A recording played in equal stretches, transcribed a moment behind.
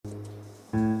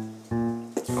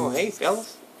Hey,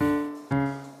 fellas.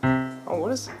 Oh,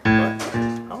 what is it? What?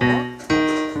 Oh,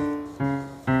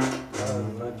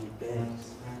 Unlucky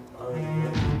Benz,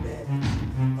 unlucky Benz,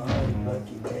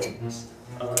 unlucky Benz,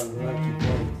 unlucky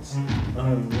Benz,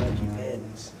 unlucky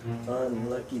Benz,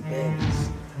 unlucky Benz,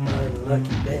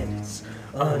 unlucky Benz,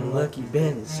 unlucky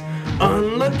Benz,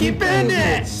 unlucky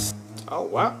Benz. oh,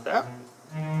 wow. Yeah.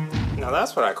 Now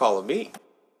that's what I call a beat.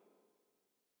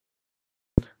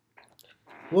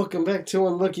 Welcome back to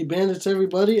Unlucky Bandits,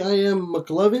 everybody. I am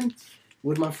McLovin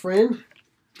with my friend.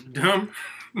 Dumb.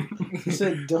 He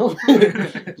said dumb.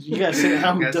 You gotta say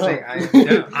I'm dumb. Say, I am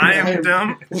dumb. I am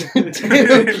dumb.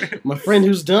 My friend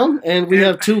who's dumb, and we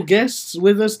have two guests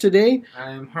with us today.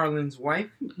 I am Harlan's wife.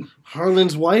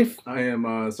 Harlan's wife. I am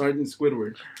Sergeant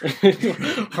Squidward.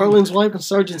 Harlan's wife and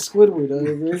Sergeant Squidward.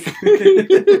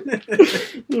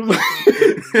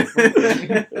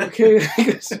 Okay,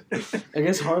 I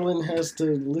guess Harlan has to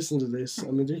listen to this. I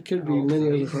mean, there could be many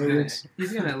other Harlans.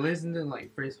 He's gonna listen to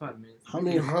like first 5 minutes. How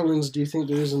many Harlans do you think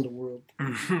there is in the world?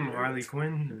 Harley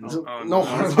Quinn. No,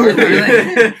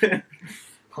 Harlan.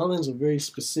 Harlan's a very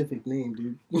specific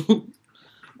name, dude.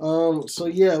 So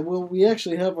yeah, well, we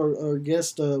actually have our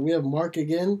guest. We have Mark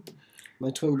again,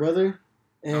 my twin brother.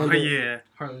 And, yeah,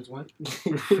 Harlan's wife.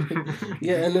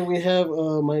 Yeah, and then we have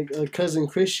my cousin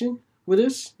Christian with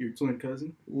us. Your twin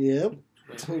cousin? Yep,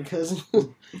 twin cousin.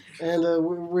 And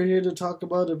we're here to talk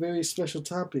about a very special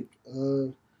topic.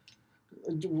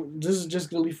 This is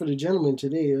just going to be for the gentlemen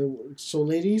today. So,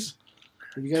 ladies,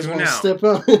 if you guys want to step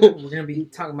up, We're going to be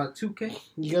talking about 2K.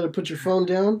 You got to put your phone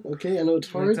down, okay? I know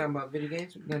it's We're hard. going to talk about video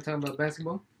games. We're going to talk about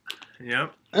basketball.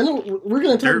 Yep. I know we're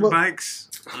going to talk Dirt about... bikes.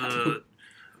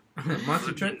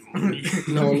 Monster truck.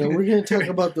 No, we're going to talk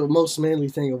about the most manly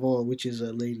thing of all, which is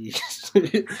ladies.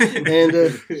 And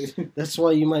that's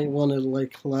why you might want to,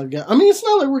 like, log out. I mean, it's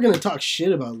not like we're going to talk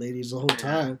shit about ladies the whole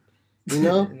time. You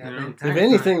know? If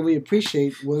anything, we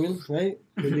appreciate women, right?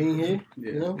 For being here.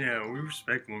 Yeah. You know? Yeah, we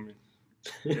respect women.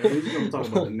 Yeah, we're just going to talk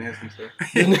about the nasty stuff.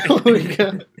 You know, we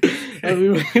don't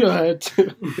have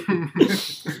to.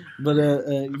 But,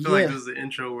 I feel like this is the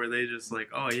intro where they just like,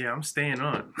 oh yeah, I'm staying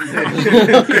on.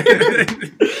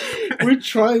 We're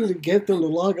trying to get them to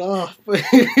log off. I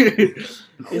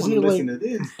Isn't want to it listen to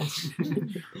this.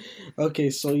 Okay,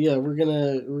 so yeah, we're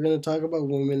gonna talk about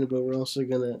women, but we're also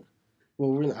gonna, I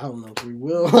don't know if we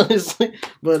will, honestly,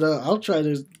 but I'll try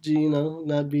to,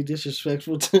 not be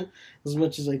disrespectful to as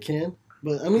much as I can.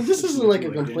 But I mean, this isn't like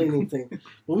a complaining thing.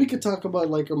 But we could talk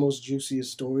about like our most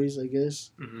juiciest stories, I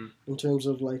guess, in terms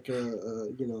of like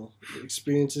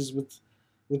experiences with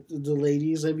the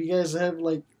ladies. Have you guys had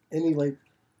like any like,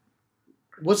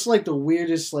 what's like the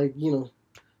weirdest like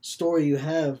story you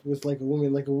have with like a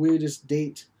woman, like a weirdest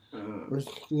date, or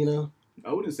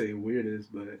I wouldn't say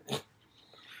weirdest, but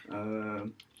I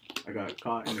got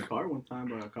caught in the car one time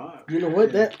by a cop. You know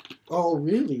what?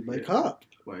 Really? By cop?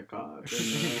 By a cop. And,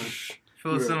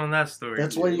 Fill us in on that story.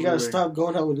 That's why you gotta stop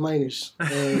going out with minors.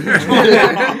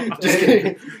 Just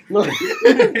kidding. No.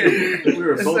 we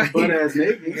were both butt-ass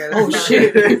naked. Oh,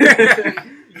 shit.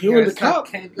 You and the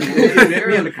cop? Me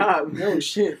and the cop. No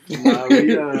shit.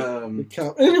 The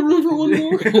cop. Any room for one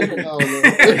more?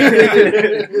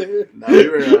 We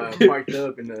were parked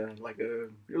up in it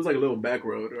was like a little back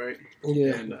road, right?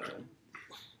 Yeah. And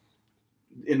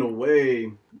in a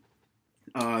way,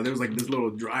 there was like this little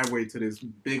driveway to this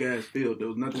big ass field. There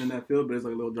was nothing in that field, but it's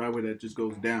like a little driveway that just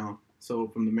goes down. So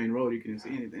from the main road, you couldn't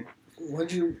see anything.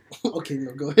 Okay,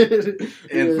 no, go ahead.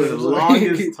 And for the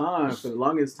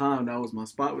longest time, that was my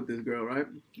spot with this girl, right?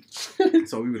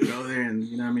 So we would go there and,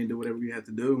 do whatever we had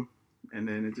to do. And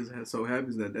then it just so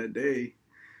happens that day,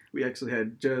 we actually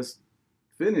had just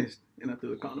finished, and I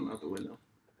threw the condom out the window.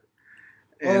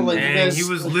 And he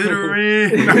was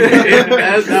littering.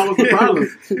 that was the problem.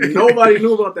 Nobody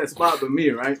knew about that spot but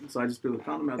me, right? So I just threw the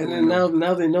condom out the window. And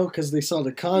now they know because they saw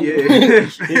the condom. Yeah.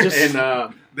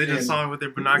 They just saw it with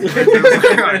their binoculars. They was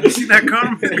like, oh, you see that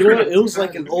condom? You know what? It was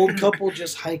like an old couple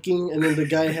just hiking, and then the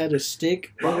guy had a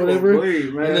stick or whatever,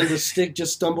 and then the stick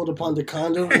just stumbled upon the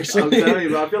condom or something. I'm telling you,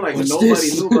 bro, I feel like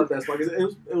nobody knew about that spot.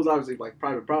 It was obviously like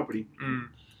private property.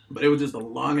 But it was just a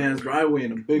long-ass driveway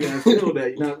and a big-ass field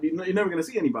that you're never going to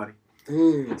see anybody.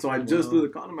 So I just threw the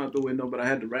condom out the window, but I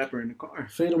had to wrap her in the car.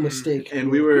 Fatal mistake. And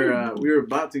we were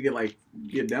about to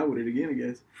get down with it again, I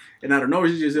guess. And out of nowhere,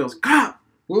 she just yells, "Cop!"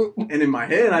 And in my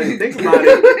head, I didn't think about it.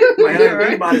 I didn't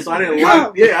think about it, so I didn't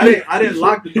lock. Yeah, I didn't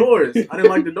lock the doors. I didn't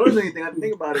lock the doors or anything. I didn't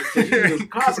think about it. So she was just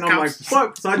cop, and I'm like,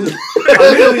 fuck. So I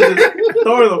literally just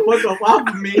throw her the fuck up off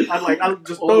of me. I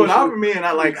just throw it off of me, and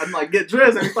I'm like, get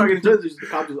dressed. And we start getting dressed. The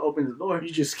cop just opens the door. You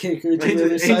just kick her to He the other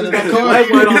just side of got the his car.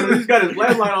 flashlight on us. He's got his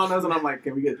flashlight on us, and I'm like,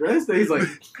 can we get dressed? And he's like,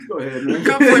 go ahead, man.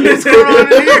 Cop's like, what's going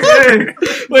on in here?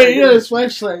 Wait, yeah, it's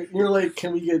flashlight. You're like,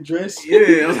 can we get dressed? Yeah,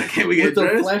 I was like, can we get With the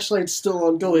dressed? flashlight still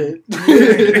on, go ahead.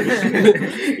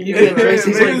 You Yeah, get dressed.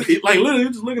 He's man, like, he, literally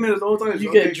just looking at us the whole time. You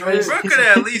Okay, get dressed. Bro could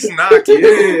have at least knocked it.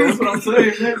 Yeah, that's what I'm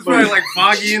saying, man. It's probably like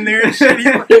foggy in there and shit.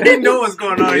 He know what's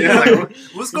going on. He's Yeah. like,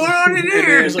 what's going on in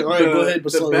here? He's like, all right, go ahead,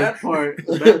 but the slow bad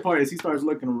part is he starts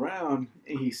looking around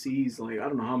and he sees like I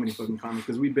don't know how many fucking comics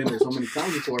because we've been there so many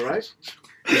times before, right?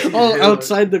 Oh,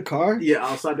 outside the car? Yeah,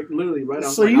 outside, literally right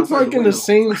outside. So you outside park in the window.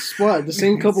 same spot, the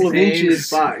same couple of Same inches.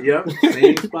 spot, yep,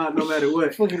 same spot, no matter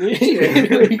what. Fucking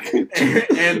idiot.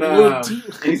 and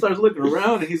he starts looking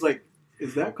around and he's like,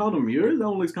 "Is that condom yours? That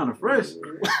one looks kind of fresh."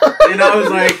 And I was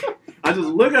like, I just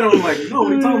look at him I'm like, "No,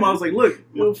 what are you talking about?" I was like, "Look,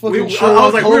 You're I fucking was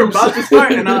Sherlock like, we're Holmes. about to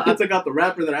start," and I took out the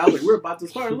wrapper that I was like, "We're about to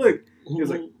start." Look. He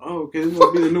was like, "Oh, okay, this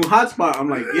must be the new hotspot." I'm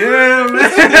like, "Yeah,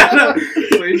 man."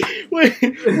 So he- Wait,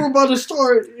 we're about to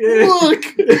start. Yeah. Look,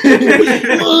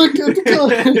 look at the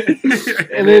cop.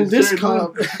 And then this sure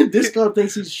cop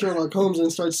thinks he's Sherlock Holmes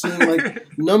and starts seeing like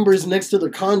numbers next to the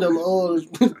condom. Oh,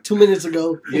 2 minutes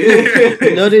ago. Yeah.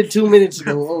 Nutted 2 minutes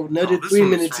ago. Oh, Oh, nutted this 3 one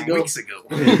was minutes from ago. weeks ago.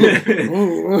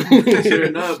 Oh. Sure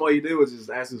enough, all you did was just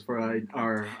ask us for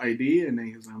our ID, and then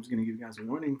he was like, "I'm just gonna give you guys a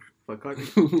warning. If I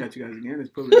catch you guys again, it's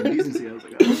probably indecency." I was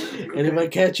like, "Oh, And if I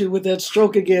catch you with that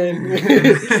stroke again,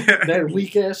 that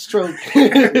weak ass stroke. He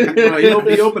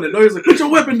opened the door. He's like, "Put your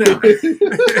weapon down.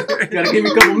 You gotta give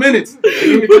me a couple minutes.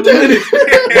 You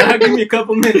gotta give me a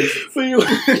couple minutes." For you.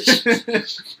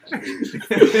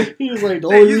 He was like, the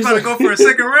Hey, only you about to reason. go for a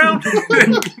second round?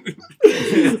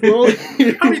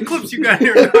 How many clips you got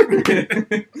here, dog?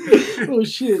 Oh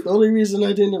shit! The only reason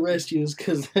I didn't arrest you is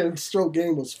because that stroke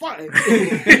game was fine.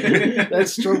 That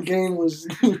stroke game was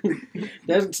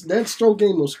that stroke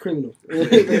game was criminal.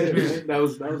 that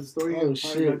was the story. Oh, How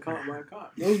shit. he got caught by a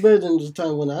cop. It was better than the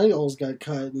time when I almost got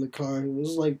caught in the car. It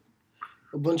was like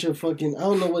a bunch of fucking, I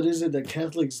don't know what is it that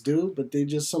Catholics do, but they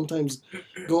just sometimes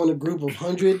go in a group of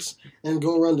hundreds and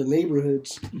go around the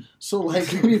neighborhoods. So like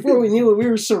before we knew it, we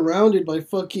were surrounded by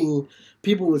fucking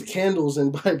people with candles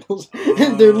and Bibles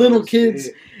and their little kids.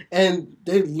 Shit. And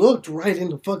they looked right in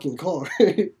the fucking car.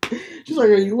 She's like,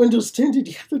 "Are your windows tinted?"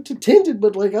 Yeah, they're tinted,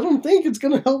 but like, I don't think it's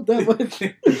gonna help that much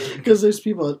because there's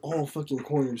people at all fucking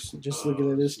corners just looking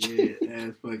at this. Shit,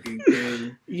 that's fucking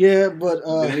crazy. Yeah, but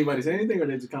Did anybody say anything, or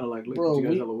they just kind of like looked bro, at you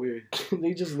guys we- hella weird?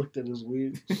 they just looked at us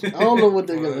weird. I don't know what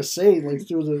they're gonna say. Like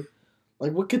through the,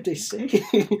 like, what could they say?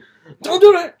 Don't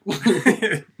do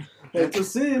that. That's a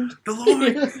sin. The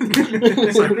Lord.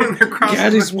 It's like when they're crossing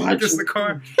God is just the watching.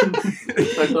 car.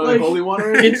 Like the Like, holy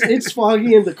water. It's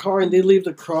foggy in the car, and they leave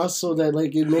the cross so that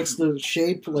like it makes the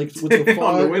shape like with the On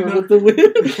fog the or window. with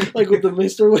the like with the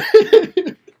mister.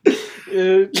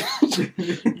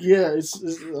 Yeah, it's.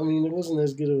 I mean, it wasn't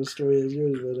as good of a story as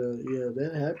yours, but yeah,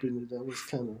 that happened. That was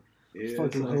kind of Yeah,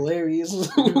 fucking so hilarious.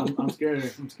 I'm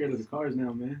scared. I'm scared of the cars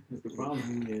now, man. That's the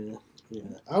problem. Yeah.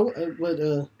 But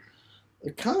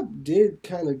a cop did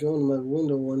kind of go in my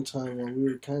window one time when we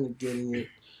were kind of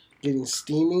getting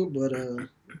steamy, but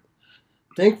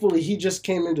thankfully he just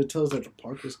came in to tell us that the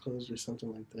park was closed or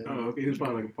something like that. Oh, okay. He was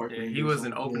probably like a park. Yeah, ranger he or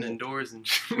wasn't something. opening doors and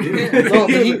Yeah. No,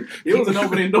 but he wasn't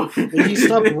opening doors. And he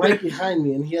stopped right behind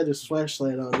me, and he had his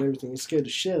flashlight on and everything. It scared the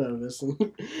shit out of us, and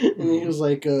he was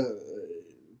like,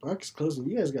 "Park is closing.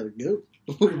 You guys gotta go."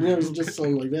 You know, it was just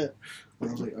something like that. And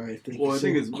I was like, "All right, thank you." Well, I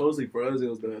think sir." it's mostly for us. It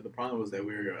was the problem was that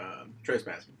we were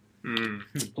trespassing. Mm.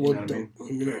 Well, know what I mean?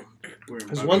 you know, We're in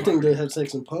it's private one thing to property. have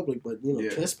sex in public, but you know, Yeah.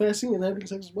 trespassing and having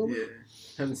sex in public. Yeah,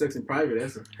 having sex in private.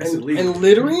 That's And, illegal. and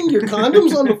littering your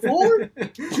condoms on the floor?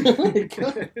 Oh my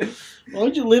God. Why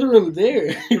would you litter them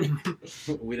there?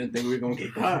 We didn't think we were gonna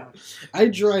get caught. I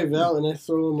drive out and I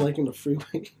throw them like in the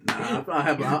freeway. Nah,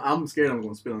 I'm scared I'm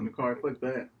gonna spill in the car. Fuck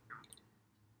that.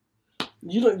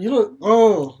 You don't.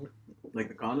 Oh, Like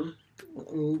the condom.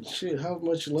 I mean, shit. How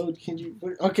much load can you?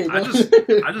 Okay, I no.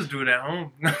 I just do it at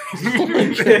home.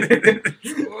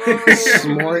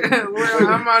 Smart. Well,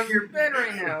 I'm on your bed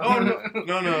right now. Oh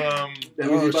no, no. That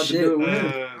means Oh, you about shit. to do it with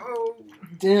him. Oh.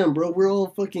 Damn, bro, we're all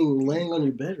fucking laying on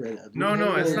your bed right now. Dude.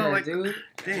 No, it's not like dude.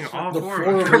 dang, all The four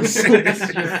four of of us. us.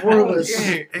 The four of us.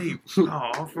 Dang, hey,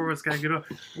 all four of us gotta get up.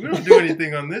 We don't do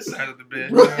anything on this side of the bed.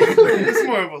 It's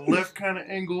more of a left kind of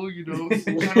angle, you know,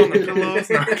 kind on the pillows.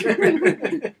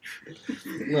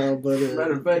 No, but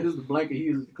Matter of fact, this is the blanket he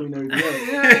uses to clean everything up.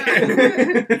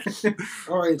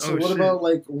 all right. So Oh, what shit. about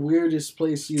like weirdest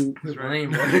place you? It's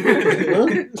lame, Huh? bro.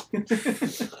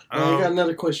 I got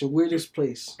another question. Weirdest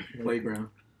place? Playground.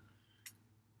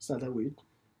 It's not that weird.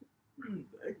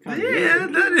 Yeah,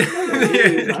 that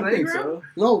is. I think so.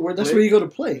 No, that's where you go to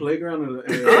play. Playground at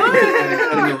an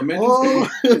elementary Oh,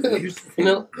 school. you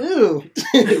know, ew.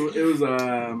 It was what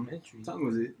time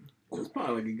was it? It was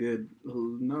probably like a good.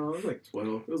 No, it was like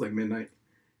 12. It was like midnight.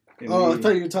 And Oh, I we-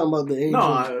 thought you were talking about the age. No,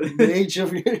 of, the age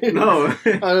of your. no,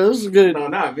 This is good. no,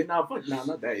 fuck,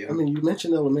 not that young. I mean, you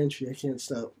mentioned elementary. I can't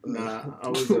stop. Nah, I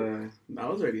was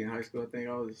already in high school. I think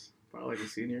I was probably like a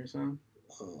senior or something.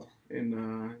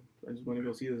 And I just went to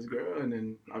go see this girl, and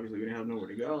then obviously we didn't have nowhere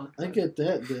to go. I get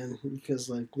that then, because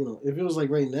like if it was like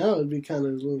right now, it'd be kind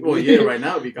of. Well, yeah, right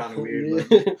now it'd be kind of weird. Yeah.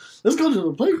 But Let's go to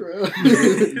the playground.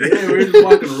 yeah, we were just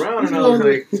walking around, and I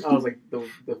was like,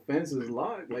 the fence is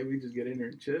locked. Like we just get in there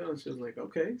and chill. And she was like,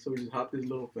 okay, so we just hopped this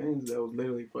little fence that was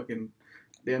literally fucking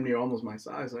damn near almost my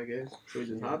size, I guess. So we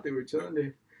just hopped it. We were chilling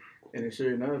there, and then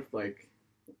sure enough, like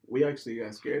we actually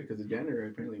got scared because the janitor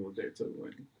apparently was there too.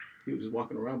 Like, he was just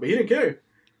walking around, but he didn't care.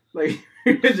 Like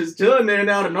we were just chilling there, and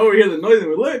out of nowhere, we hear the noise, and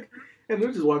we look, and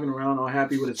we're just walking around all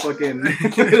happy with his fucking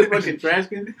trash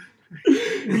can.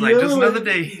 He's like, just another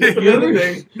day. The other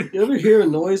day. You ever hear a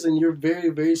noise and you're very,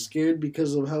 very scared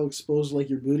because of how exposed like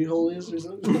your booty hole is or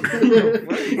something?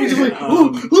 You're just like,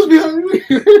 who's behind me?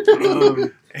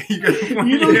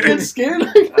 You don't get scared.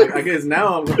 I guess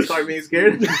now I'm gonna start being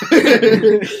scared.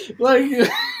 Like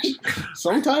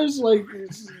sometimes, like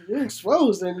you're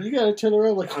exposed and you gotta turn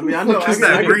around. Like I mean, I know Just I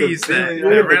that get the breeze, feeling, that I get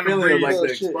the random feeling of breeze. like Oh, the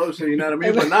shit. explosion, you know what I mean?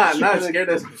 And But not shit, scared.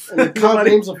 That's and the cop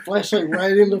aims a flashlight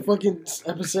right in the fucking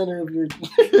epicenter of your.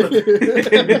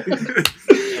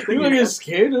 You don't get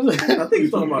scared of I that. think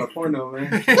you're talking about a porno,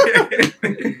 man.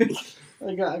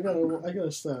 I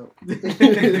gotta stop.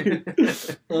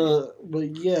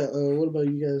 But yeah, what about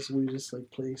you guys? We just like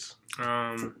place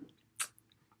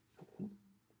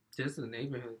Just the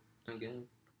neighborhood again.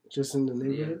 just in the Yeah,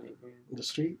 neighborhood, neighborhood. the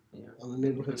street, Yeah. on the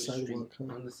neighborhood On the street, sidewalk. Huh?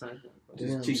 On the sidewalk. Damn,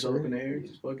 Just cheeks son. up in the air,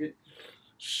 just fuck it.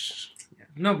 Shh. Yeah.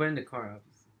 No, but in the car,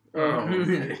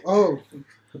 Oh, Oh,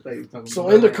 I thought you were talking so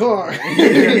about in the car. I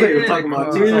thought you were talking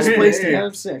about Weirdest Weirdest cheeks place up to in the air.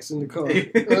 have sex in the car.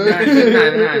 obviously.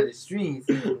 Not the streets.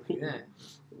 Yeah.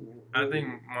 I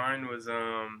think mine was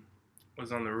on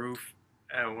the roof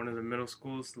at one of the middle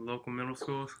schools, the local middle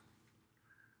schools.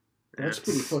 That's Yeah.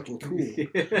 pretty fucking cool.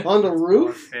 On the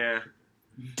roof? Yeah,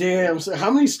 Damn. So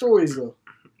how many stories though?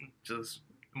 just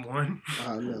one.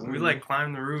 No. We like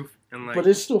climbed the roof and like. But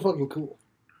it's still fucking cool.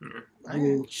 Yeah. I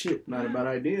mean, shit. Not a bad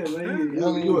idea, man. I mean,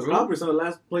 You accomplish, so the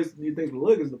last place you think to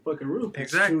look is the fucking roof.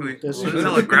 Exactly. That's There's true.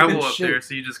 hella gravel up Shit. there,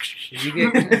 so you just. If you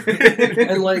get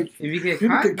And like, if you get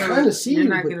People caught, can though, kinda see you're you,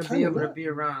 not but gonna be kinda able to not. be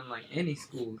around like any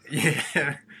schools. Yeah.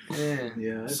 Yeah.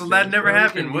 Yeah. That's So true. that never Well, you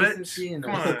happened. get What? decency in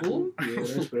Come a on. school? Yeah,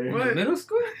 that's fair. What? Middle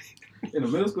school? In the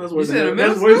middle school, that's You worse said a than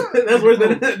middle that's worse. school? That's worse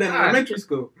than God. elementary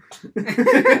school.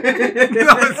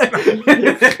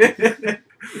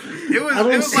 It was. I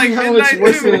don't It was see like how it's midnight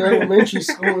worse than too. elementary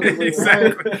school.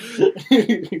 Exactly.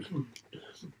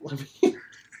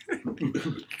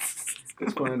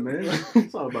 It's fun, man.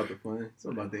 It's all about the fun. It's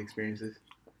all about the experiences.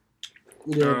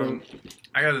 Yeah,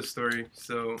 I got a story.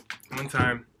 So one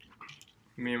time,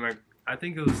 I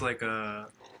think it was like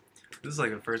this is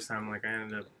like the first time like I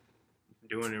ended up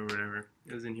doing it or whatever.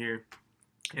 It was in here,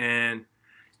 and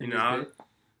you know,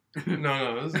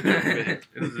 no, it was a different bed.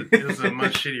 It was a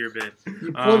much shittier bed.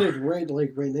 you put it right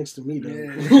next to me, though.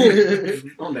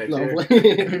 On that No, chair. like-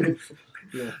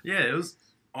 Yeah, it was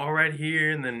all right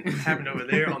here, and then it happened over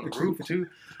there on the roof too.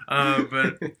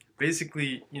 But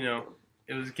basically, you know,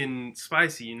 it was getting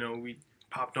spicy. You know, we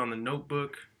popped on The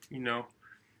Notebook. You know,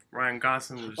 Ryan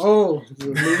Gosling was. oh,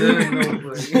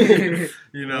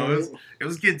 You know, it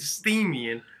was getting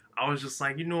steamy, and I was just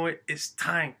like, you know what, it's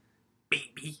time,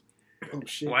 baby. oh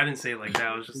shit. Well, I didn't say it like that.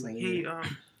 I was just like, hey,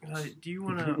 do you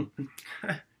wanna?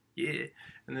 Yeah.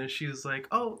 And then she was like,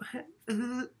 oh,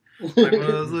 like one of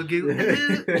those little giggles.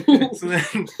 So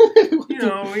then, you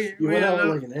know, You we went out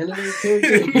ended with up. like an anime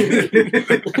character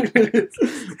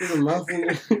with a mouth in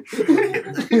it.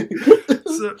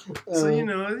 So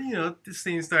So this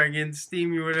thing started getting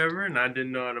steamy or whatever, and I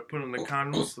didn't know how to put on the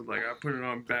condom, so like I put it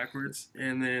on backwards,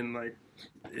 and then like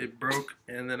it broke,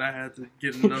 and then I had to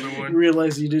get another You one.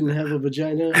 realized you didn't have a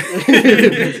vagina.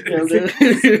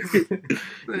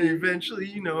 And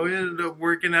eventually, it ended up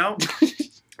working out.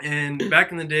 And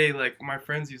back in the day, like my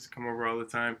friends used to come over all the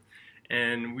time,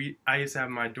 and I used to have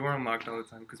my door unlocked all the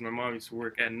time because my mom used to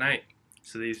work at night,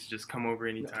 so they used to just come over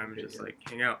anytime and just like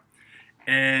hang out.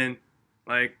 And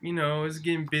like it's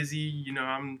getting busy.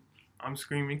 I'm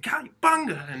screaming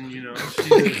 "Cowabunga!" and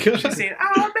she's saying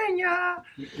 "Alabama!"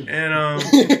 And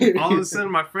all of a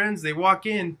sudden my friends, they walk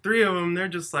in, 3 of them, they're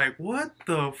just like, "What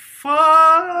the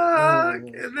fuck?"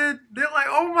 And then they're like,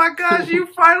 "Oh my gosh, you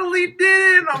finally did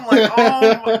it!" And I'm like,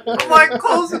 I'm like,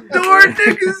 "Close the door,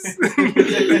 niggas."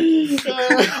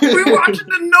 We watching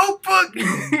The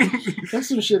Notebook. That's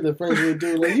some shit that friends would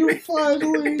do. Like, you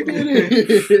finally did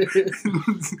it.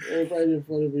 Everybody in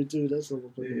front of me too. That's what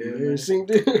I'm fucking embarrassing,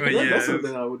 dude. But yeah, That's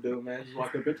something I would do, man. Just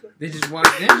walk up into it. They just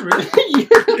walked in, really.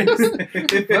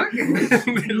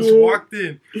 they just walked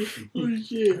in, Oh,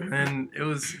 shit. and it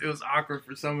was awkward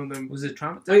for some of them. Was it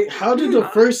traumatizing? Wait, how did the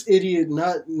first idiot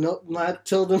not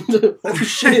tell them to? Oh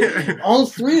shit! All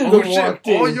 3 of them walked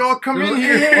in. All y'all come in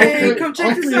here. Hey, come check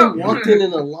all this 3 out. walked in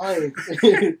a line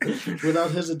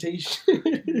without hesitation.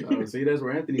 Oh, see, that's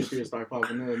where Anthony's fears start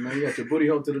popping up, man. You got your booty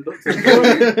hole to the door.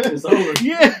 It's over.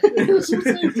 Yeah, that's what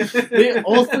I'm saying.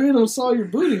 All 3 of them saw your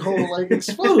booty hole like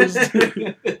exposed.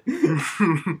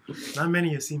 Not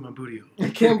many have seen my booty hole. I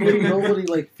can't believe nobody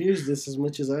like fears this as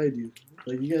much as I do.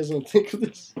 Like, you guys don't think of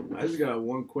this? I just got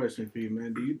one question for you,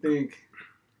 man. Do you think?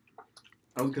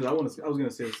 I was gonna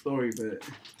say a story, but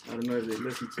I don't know if they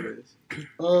listen to this.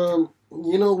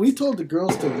 We told the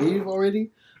girls to leave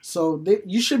already, so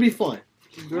you should be fine.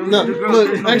 No,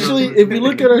 look, actually, if you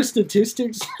look at our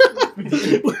statistics, let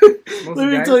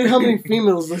me tell you how many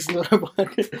females listen to our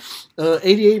podcast.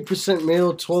 88%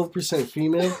 male, 12%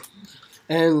 female,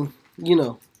 and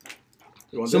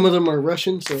some of them are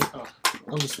Russian. So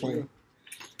I'm just playing.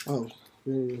 Oh,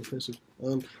 very impressive.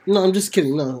 No, I'm just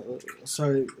kidding. No,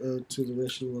 sorry to the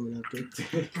Russian women out there.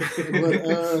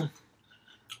 But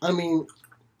I mean,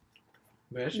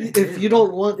 if you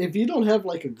don't have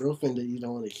like a girlfriend that you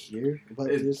don't want to hear about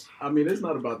this. I mean, it's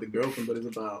not about the girlfriend, but it's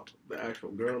about the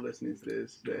actual girl listening to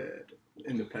this that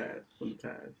from the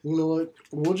past. You know what?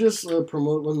 We'll just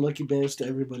promote Unlucky Bands to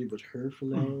everybody but her from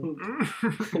now on.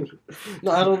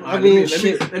 No, I don't. I mean,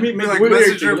 shit. Let me Like, we're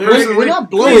message her here, personally. We're not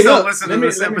blowing Please up. don't listen to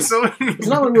this episode. It's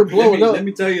not like we're blowing up. Let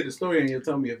me tell you the story, and you'll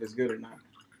tell me if it's good or not.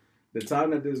 The time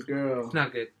that this girl, It's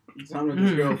not good. fell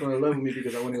in love with me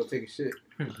because I want to go take a shit.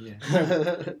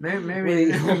 Yeah.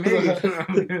 Wait,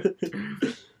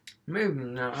 Maybe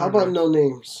not. How about no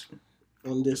names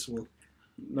on this one?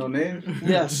 No name.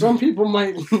 Yeah, some people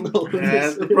might know.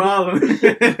 That's the problem.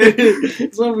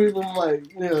 Some people might.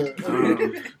 Yeah.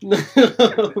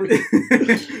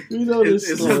 You know this.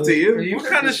 It's up to you. What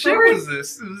kind of shit was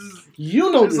this?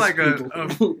 You know It's this. like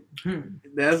people.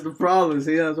 That's the problem.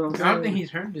 See, that's what I'm saying. I don't think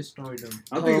he's heard this story though.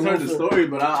 I think he's heard the story,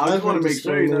 but I just want to make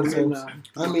sure. You know what I mean?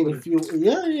 I mean, if you,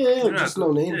 just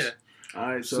no names. Yeah. All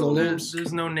right, No so names.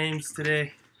 There's no names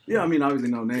today. yeah, I mean,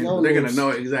 obviously no names. No but they're names. gonna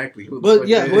know exactly who. The But fuck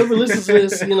yeah, they whoever is. listens to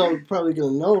this, probably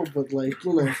gonna know. But like,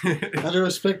 out of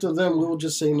respect of them, we'll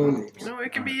just say no names.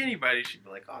 It could be anybody. She'd be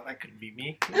like, "Oh, that could be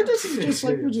me." And this is just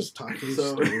like we're just talking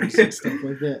So- stories and stuff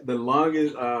like that. The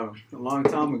longest, a long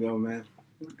time ago, man.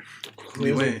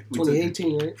 We went. We took-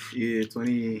 2018, right? Yeah,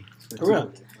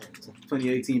 Around.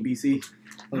 2018 BC.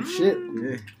 Oh shit!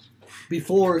 Yeah,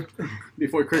 Before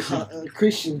before Christian.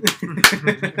 Christian.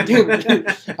 Damn, dude,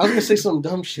 I was gonna say some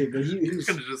dumb shit, but he was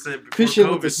Could have just said before Christian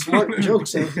with COVID. the smart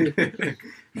jokes out here.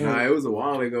 Nah, it was a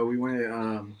while ago. We went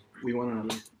on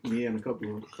me and a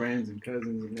couple of friends and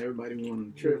cousins and everybody went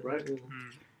on a trip, right?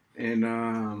 And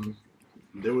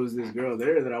there was this girl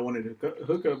there that I wanted to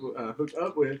hook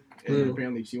up with, and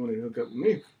apparently she wanted to hook up with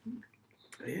me.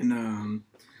 And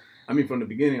I mean, from the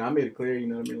beginning, I made it clear, you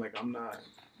know what I mean? Like, I'm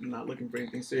not looking for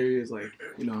anything serious. Like,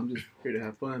 I'm just here to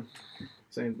have fun.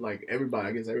 Same, like, everybody,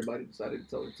 I guess everybody decided to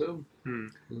tell her too.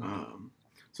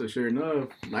 So sure enough,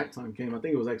 nighttime came. I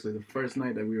think it was actually the first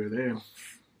night that we were there.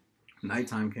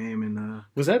 Nighttime came, and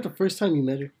Was that the first time you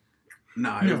met her?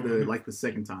 nah, it was the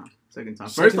second time. Second time.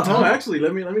 Second First time. time? Oh, actually,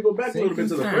 let me go back a little bit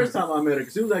to the Second first time I met her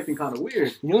because she was acting kind of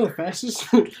weird. You know, the fastest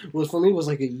was for me was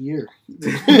like a year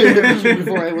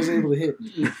before I was able to hit.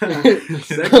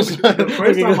 The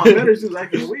first time I met her, she was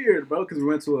acting weird, bro, because we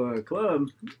went to a club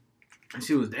and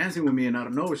she was dancing with me, and out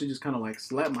of nowhere, she just kind of like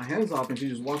slapped my hands off and she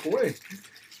just walked away.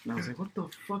 And I was like, what the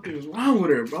fuck is wrong with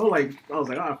her, bro? Like, I was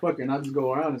like, all right, fuck it. And I just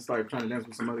go around and start trying to dance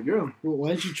with some other girl. Well,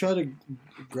 why'd you try to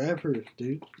grab her,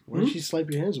 dude? Why'd she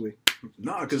slap your hands away?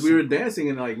 No, because we were dancing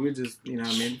and like we were just, you know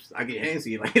what I mean? I get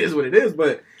handsy, like it is what it is,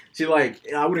 but she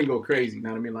like, I wouldn't go crazy, you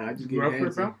know what I mean? Like I just get Rough her,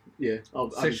 handsy. bro? Yeah.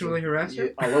 Sexually harass Yeah,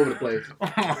 her? all over the place.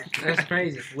 Oh my That's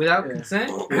crazy. Without Yeah.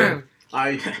 consent? Yeah.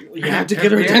 You have to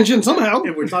get her attention somehow.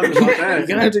 If we're talking about that. You're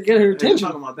gonna have to get her We're attention.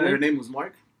 talking about that. Her name was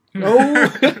Mark.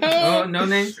 Oh, Oh, no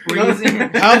names? We're No. using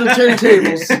how the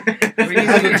turntables. We're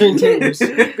How the using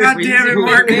turntables. God We're damn it, using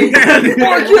Mark. nicknames.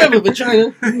 Mark, you have a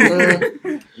vagina.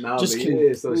 No, Just but kidding.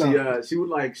 yeah, so No. she would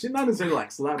like, she not necessarily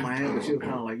like slap my hand, but she would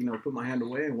kind of like, you know, put my hand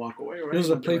away and walk away, right? It was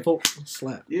a Something like- playful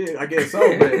slap. Yeah, I guess so,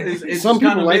 but it's Some people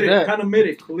kind of like made that. It kind of made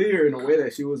it clear in a way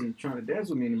that she wasn't trying to dance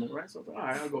with me anymore, right? So I was like, all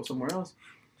right, I'll go somewhere else.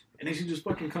 And then she just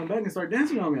fucking come back and start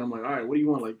dancing on me. I'm like, all right, what do you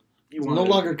want? Like, you It's want no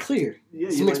longer clear. Yeah,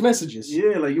 It's you mixed like, messages.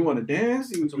 yeah, like you want to dance?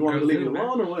 You Some want me to girls leave do, you man.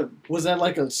 alone or what? Was that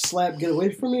like a slap, get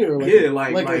away from me, or like Yeah,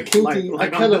 like a kinky? like I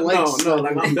I'm kind of done- like no, slapping.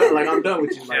 like I'm done, like I'm done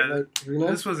with you. Like, Yeah. Like, you know?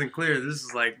 This wasn't clear. This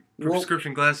is like Well-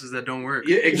 prescription glasses that don't work.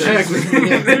 yeah, exactly. Yeah.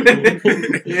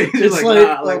 yeah, It's like, like,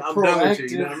 nah, like a I'm done with you.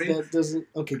 proactive You know what I mean? that doesn't.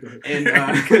 Okay, go ahead. And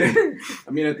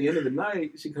I mean, at the end of the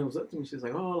night, she comes up to me. She's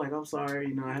like, "Oh, like I'm sorry,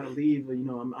 you know, I had to leave. You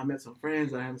know, I met some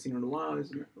friends I haven't seen in a while." And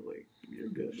I'm like, "You're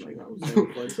good. Like I was there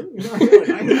before too. You know, like,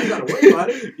 I ain't gotta worry about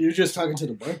it." You're just talking to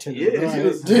the bartender. Yeah, she Alright.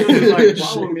 was just like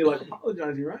following me, like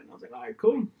apologizing, right? And I was like, "All right,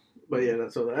 cool." But yeah,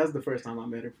 so that's the first time I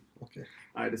met her. Okay.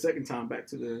 All right, the second time back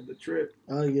to the trip,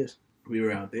 Oh yes. we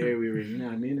were out there. We were, you know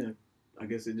what I mean? I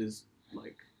guess it just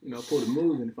like pulled a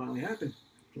move and it finally happened.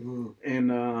 Mm.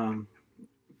 And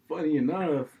funny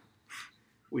enough,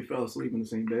 we fell asleep in the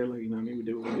same bed. Like, you know what I mean? We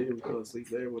did what we did. We fell asleep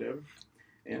there, whatever.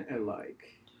 And like...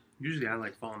 Usually I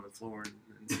like fall on the floor and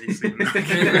they sleep.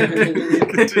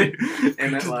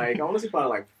 and at like, I want to say probably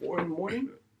like 4 in the morning,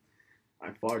 I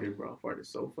farted, bro. I farted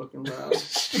so fucking loud.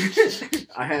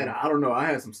 I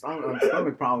had some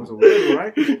stomach problems or whatever,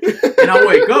 right? And I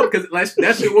wake up because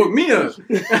that shit woke me up.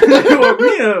 That woke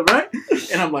me up, right?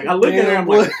 And I'm like, I look at her, I'm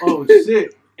like, oh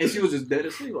shit. And she was just dead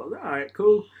asleep. I was like, all right,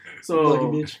 cool. So, Lucky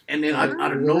bitch. and then out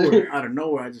of nowhere,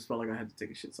 I just felt like I had to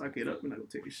take a shit. So I get up and I go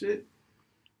take a shit.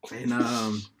 And I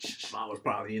was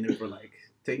probably in there for like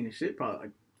taking a shit, probably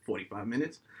like 45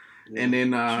 minutes. And then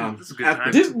This is a good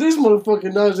time. This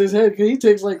motherfucker nods his head because he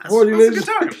takes like 40 That's a minutes.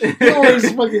 good time. He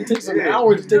always fucking takes an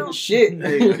hour to take a shit.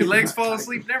 Your legs fall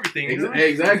asleep and everything. You know?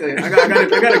 Exactly. I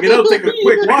gotta get up, take a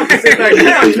quick walk, and sit back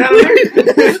down. You know what I mean?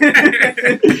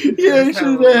 Yeah, you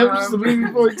should have happened to me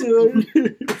before too.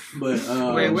 But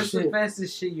Wait, what's the shit.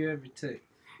 fastest shit you ever took?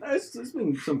 it's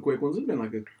been some quick ones. It's been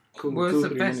like a cool What's 2 the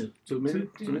 3 best- minutes, 2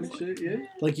 minutes, 2 minutes shit. Yeah.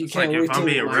 Like you It's can't like wait if I'm till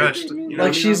being like, rushed. You know like what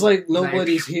I she's mean? like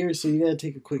nobody's here, so you gotta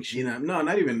take a quick shit. You know, no,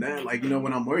 not even that. Like,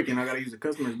 when I'm working, I gotta use the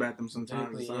customer's bathroom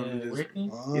sometimes. Or something. Just, Working?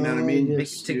 you know what I mean? Oh, Make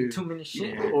yes. you take a 2-minute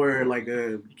shit. or like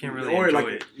You can't really or enjoy like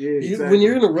it. yeah, You, exactly. when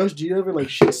you're in a rush, do you ever like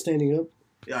shit standing up?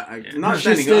 not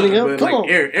Shit standing, standing up, up? but Come like on.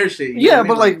 air shit. you know Yeah, what I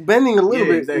but mean? like bending a little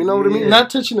Yeah, bit. exactly, You know what I mean? yeah. Not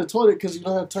touching the toilet because you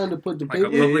don't have time to put the Like paper. a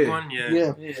public yeah. one,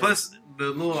 yeah. Yeah. Plus, the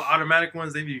little automatic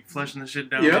ones, they be flushing the shit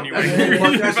down Yep, anyway. that's You're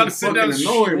fucking about to sit down.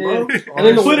 annoying, bro. And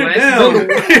then Put it Nice. down.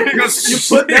 Goes-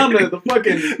 You put down the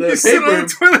fucking You sit on paper. the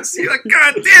toilet seat like,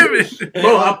 God damn it!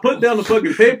 Bro, I put down the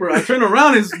fucking paper. I turn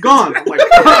around, it's gone. I'm like,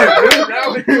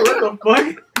 fuck, dude, what the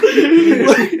fuck?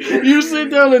 You sit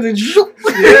down and then shoop.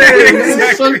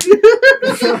 Yeah,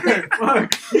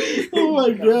 Fuck. Oh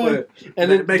my god! And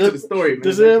then back to the story, man.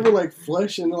 does it ever like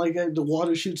flush and like the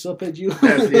water shoots up at you?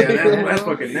 That's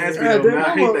fucking nasty, God though, damn, man.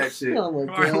 I hate that shit. Oh my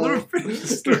All right, let her god! finish the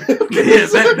story.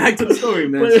 Yeah, back to the story,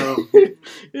 man. So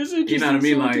It's you know what I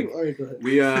mean? interesting Like, too. All right, go ahead.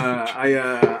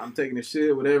 I'm taking a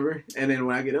shit, whatever, and then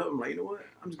when I get up, I'm like, you know what?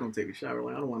 I'm just gonna take a shower.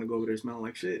 Like, I don't want to go over there smelling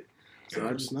like shit. So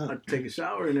I just I take a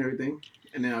shower and everything,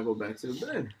 and then I go back to the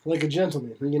bed. Like a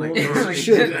gentleman, you know, Like, as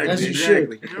you exactly, should, as you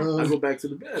should. I go back to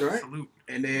the bed, right? Salute.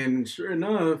 And then, sure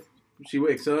enough, she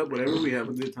wakes up, whatever. We have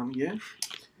a good time again.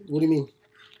 What do you mean?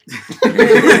 It's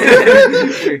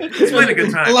been a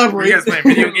good time. Elaborate. You guys playing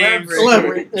video games.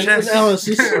 Elaborate. Chess.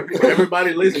 Analysis.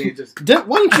 Everybody listening, just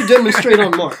Why don't you demonstrate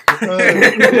on Mark? I mean,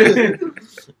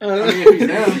 if he's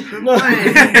down. No.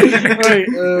 Right.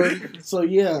 So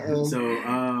yeah.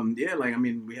 Yeah, like, I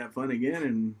mean, we have fun again,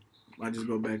 and I just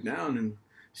go back down, and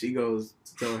she goes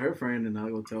to tell her friend, and I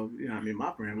go tell,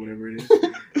 my friend, whatever it is.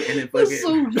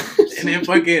 And then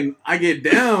fucking, I get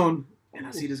down, and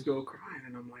I see this girl crying,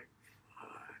 and I'm like, fuck,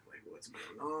 like, what's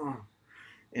going on?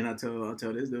 And I'll tell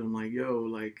this dude, I'm like, yo,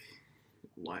 like,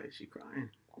 why is she crying?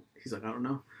 He's like, I don't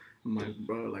know. I'm like,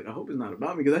 bro, like, I hope it's not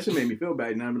about me, because that shit made me feel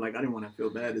bad. And I'm like, I didn't want to feel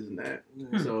bad, isn't that?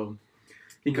 So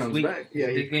He comes weak. back. Yeah,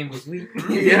 The game was weak.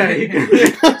 yeah. She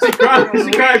cried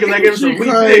because I gave her some She weak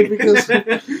cried dick. because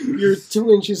you're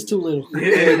 2 inches too little.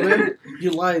 Yeah, man. You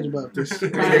lied about this. She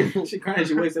cried. She cried.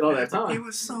 She wasted all that He time.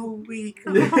 was so weak.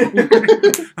 Continue.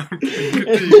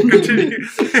 Continue.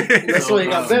 That's why he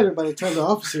got better by the time the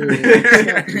officer.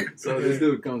 So this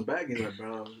dude comes back and he's like,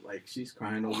 bro, like she's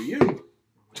crying over you.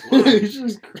 I'm like, why?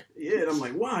 She's Yeah, and I'm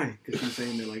like, why? Because she's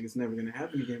saying that like it's never gonna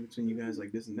happen again between you guys,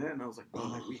 like this and that. And I was like, bro,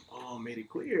 like we all made it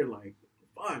clear, like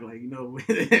fuck, like you know,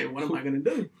 what am I gonna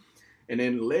do? And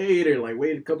then later, like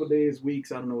wait a couple days,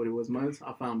 weeks, I don't know what it was, months,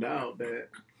 I found out that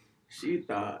she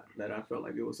thought that I felt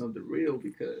like it was something real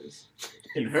because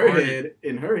in her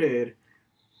head,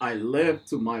 I left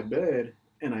to my bed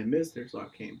and I missed her, so I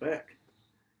came back.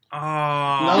 Oh.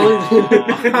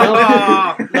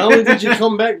 Not only did you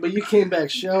come back, but you came back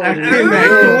showered. I and came back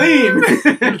clean.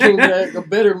 You came back a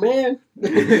better man.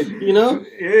 You know?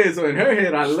 Yeah, so in her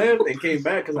head, I left and came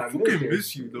back because I missed fucking her.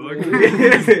 miss you, dog.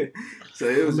 So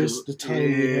it I was missed the time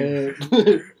we yeah.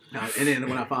 had. And then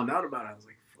when I found out about it, I was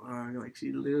like, fuck, like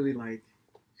she literally like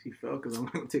she felt because I'm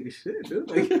gonna take a shit, dude.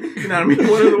 Like, you know what I mean?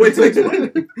 What other way to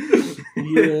explain it?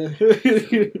 Yeah.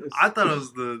 I thought it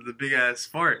was the big ass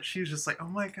fart. She was just like, oh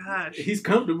my gosh. He's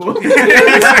comfortable.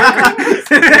 Yes,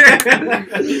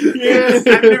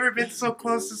 I've never been so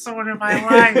close to someone in my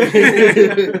life.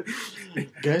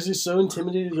 Guys are so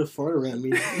intimidated to fart around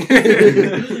me.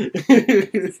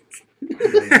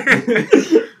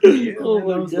 Yeah, Oh man,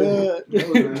 my that was God.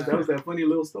 that was that funny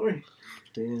little story.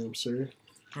 Damn, sir.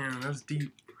 Damn, that's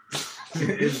deep.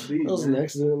 It's deep, That was man. an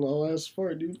accidental ass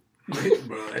fart, dude.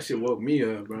 Bro, that shit woke me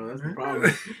up, bro. That's the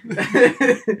problem.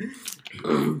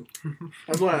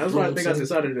 that's why I think I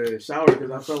decided to shower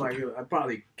because I felt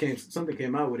like something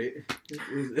came out with it.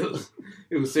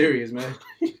 It was serious, man.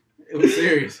 It was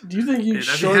serious. Do you think you Hey,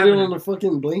 that'd be sharted happening. on the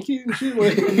fucking blanket and shit?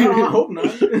 Like, No, I hope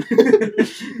not. you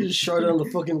just sharted on the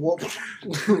fucking wall.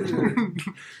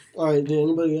 Alright, did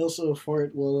anybody else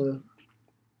fart while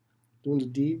doing the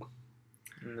deed?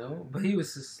 No, but he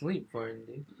was asleep farting,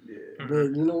 dude. Yeah.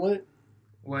 But you know what?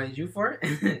 Why did you fart?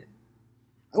 I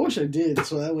wish I did,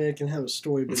 so that way I can have a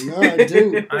story. But no, I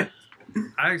didn't. I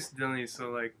accidentally, so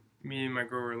like me and my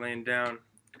girl were laying down,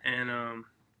 and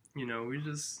you know, she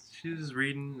was just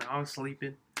reading. I was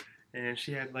sleeping, and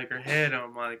she had like her head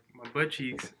on my butt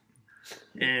cheeks,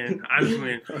 and I just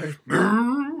went.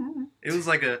 It was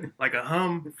like a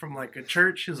hum from like a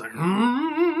church. She was like,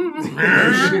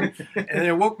 and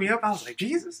it woke me up. I was like,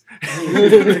 Jesus.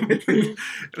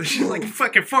 She's like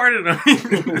fucking farted on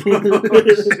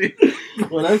me.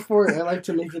 When I fart, I like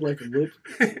to make it like a whip.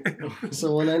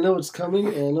 So when I know it's coming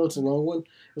and I know it's a long one,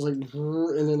 it's like,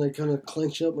 and then I kind of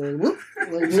clench up and whoop,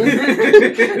 like, you know?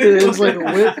 It's like a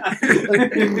whip.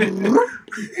 Like, you know?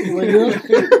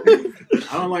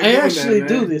 I don't like I doing actually that,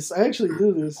 do man. this. I actually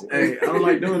do this. Hey, I don't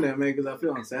like doing that, man, because I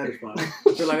feel unsatisfied.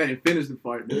 I feel like I didn't finish the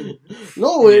fart, dude.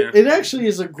 No, Yeah. it actually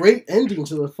is a great ending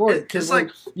to the fart because It's like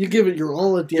you give it your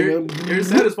all at the end. You're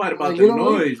satisfied about Like, the you know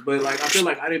what I mean? noise, but like I feel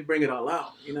like I didn't bring it all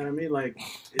out. You know what I mean? Like,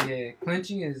 Yeah,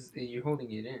 clenching is you're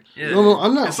holding it in. yeah. No,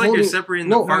 I'm not It's like holding. you're separating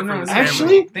no, the fart no, from the no,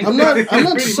 Actually, Think I'm about not. it. I'm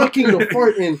not Pretty sucking the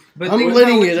fart in. But I'm think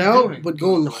letting about it what out, you're doing. but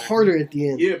going harder at the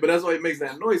end. yeah, but that's why it makes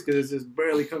that noise because it's just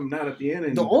barely coming out at the end.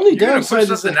 And The only You're gonna downside push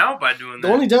is something that, out by doing that.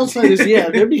 the only downside is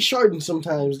they'd be sharding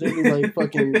sometimes. They'd be like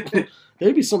fucking.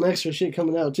 There'd be some extra shit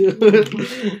coming out too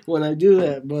when I do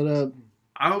that. But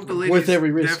I hope the worth ladies every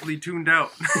risk. definitely tuned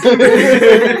out.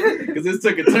 because this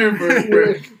took a turn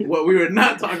for what we were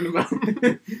not talking about.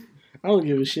 I don't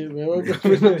give a shit, man. My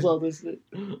girlfriend knows all this shit.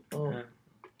 Oh.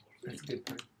 That's a good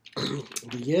point.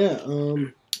 But yeah,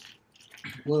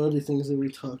 what other things did we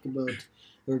talk about in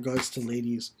regards to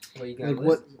ladies? Well, you got Like a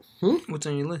what? list? What's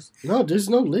on your list? No, there's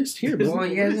no list here, Well, bro.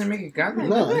 you guys didn't make a goddamn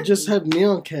No, list. I just have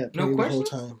Neon Cat No playing the whole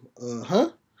questions? time. Huh?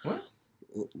 What?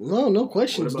 No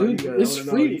questions, What about dude. you guys? It's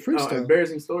I wanna know, freestyle.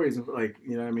 embarrassing stories, like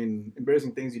you know, what I mean,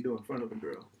 embarrassing things you do in front of a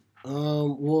girl.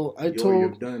 Well, I Or told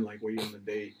you've done like where you're on a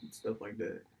date and stuff like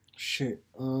that. shit.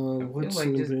 I What's feel like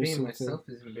an just being embarrassing myself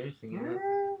is embarrassing. You know?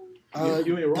 thing?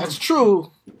 You ain't wrong. That's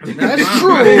true. That's That's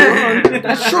wrong. true.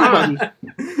 That's true, buddy.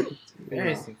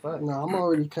 Embarrassing, fuck. No, I'm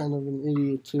already kind of an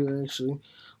idiot too, actually.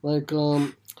 Like, well,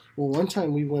 one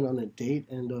time we went on a date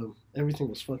and everything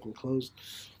was fucking closed.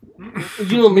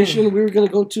 You know, mission we were gonna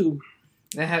go to.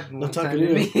 That happened one Not time talking to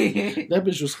to me. That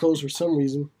bitch was closed for some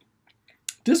reason.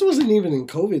 This wasn't even in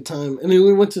COVID time. And then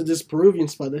we went to this Peruvian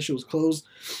spot. That shit was closed.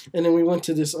 And then we went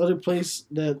to this other place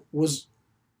that was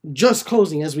just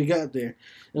closing as we got there.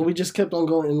 And we just kept on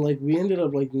going. And, like, we ended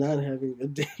up, like, not having a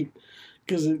date.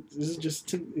 Because it's just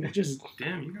too. It just.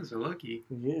 Damn, you guys are lucky.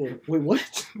 Yeah. Wait,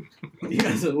 what? You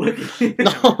guys are looking.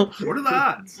 No. What are the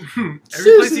odds? Every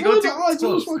Seriously, place you go what to, are the odds? it's It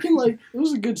was close. fucking like it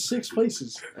was a good 6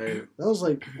 places. Hey, That was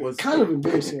like what's kind of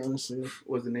embarrassing, honestly.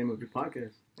 what's the name of your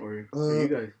podcast or Uh, you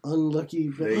guys? Unlucky.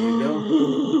 There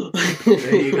you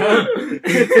There you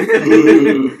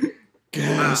go.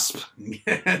 Gasp.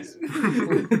 Yes.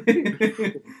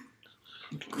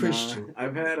 Christian. Nah,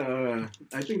 I've had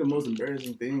I think the most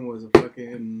embarrassing thing was a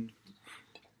fucking.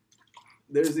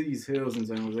 There's these hills in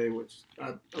San Jose, which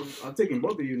I've taken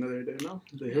both of you another day. No,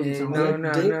 the hills in San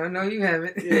Jose. No, you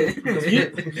haven't. Yeah.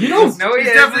 You don't. No, he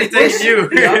He's definitely taking you.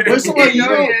 First of all, you No,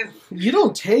 don't. he hasn't. You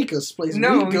don't take us places.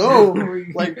 No, We go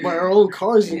we- like by our own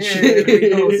cars and Yeah, shit. we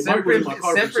go Mark was in my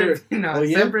car for separate, no, Oh,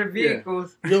 yeah? separate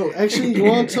vehicles. Yo, actually, you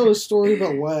want to tell a story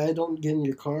about why I don't get in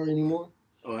your car anymore?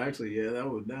 Oh, actually, yeah, that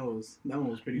one was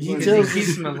pretty He funny. tells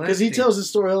keeps because he molesting. tells the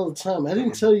story all the time. I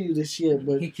didn't tell you this yet,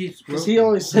 but He keeps because he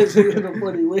always says it in a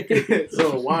funny way.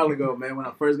 So a while ago, man, when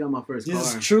I first got my first This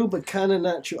car, is true, but kind of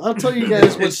not true. I'll tell you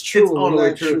guys what's true It's all and the way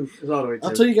not true. true. It's all the way true.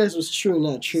 I'll tell you guys what's true and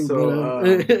not true. So,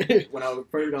 but, when I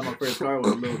first got my first car, it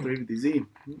was a little 350Z,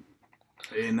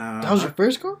 and that was your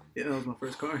first car? yeah, that was my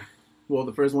first car. Well,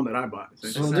 the first one that I bought.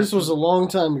 essentially. So this was a long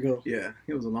time ago. Yeah,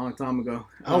 it was a long time ago.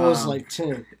 I was like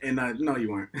 10. and no, you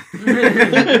weren't.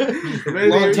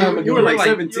 Long time ago. You were like You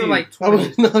 17. were like I 20.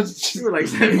 was, no, just, You were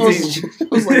like I was, 17.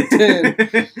 I was like 10.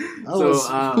 I So was-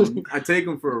 I take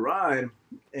him for a ride,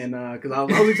 and because I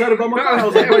was excited about my car, I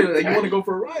was like, "Wait, you want to go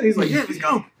for a ride?" He's like, "Yeah, let's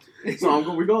go."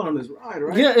 So we're going on this ride,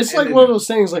 right? Yeah, it's And like then- one of those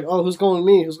things like, oh, who's going with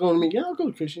me? Who's going with me? Yeah, I'll go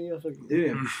with Christian. Yeah, fuck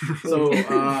you. Yeah. So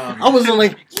I wasn't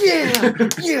like, yeah,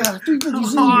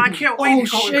 350Z. Oh, I can't wait Oh,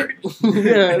 to go shit.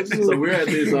 Yeah. it's so we're at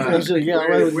this I was like, yeah, I'll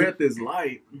ride with we're you. at this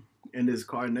light, and this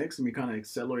car next to me kind of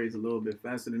accelerates a little bit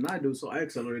faster than I do, so I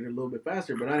accelerated a little bit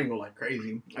faster, but I didn't go like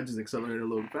crazy. I just accelerated a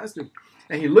little bit faster.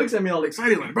 And he looks at me all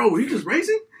excited, like, "Bro, were you just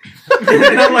racing?"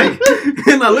 And I'm like,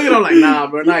 and I look at him like, "Nah,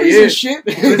 bro, not Piece yet." of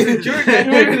shit.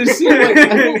 You made it seem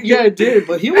like, yeah, I did,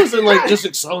 but he wasn't like just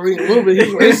accelerating a little bit.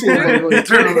 He was racing. Like,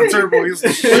 Turn on the turbo. He's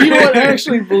well, you know what? I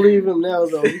actually believe him now,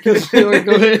 though, because like,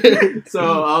 go ahead.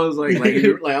 So I was like,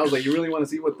 I was like, "You really want to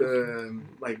see what the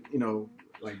like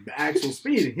the actual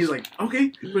speed?" He's like,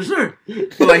 "Okay, for sure."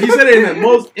 But like he said it in the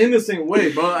most innocent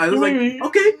way, bro. I was like,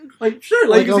 "Okay, like sure,"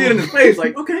 like you see it in his face,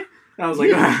 like, "Okay." And I was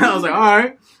like, "All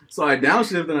right." So I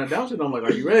downshift and I downshift. I'm like,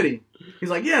 "Are you ready?" He's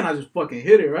like, "Yeah," and I just fucking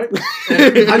hit it, right?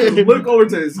 And I just look over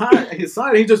to his side, and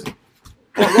he just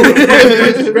all over the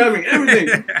place, just grabbing everything.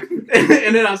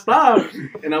 And then I stopped,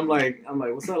 and I'm like,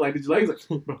 "What's up? Like, did you like?" He's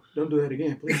like, "Bro, don't do that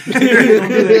again, please. Don't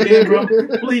do that again,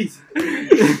 bro. Please."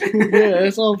 Yeah,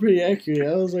 that's all pretty accurate.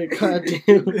 I was like, God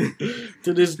damn.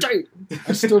 To this day,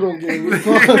 I still don't get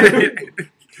it.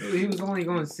 He was only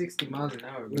going 60 miles an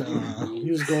hour, bro. Nah,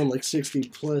 he was going like 60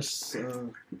 plus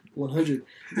 100.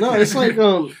 No, it's like,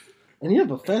 and you have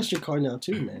a faster car now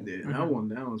too, man. Yeah, that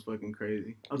one's fucking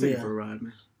crazy. I'll take it Yeah. for a ride,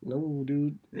 man. No,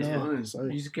 dude. It's No, fine. You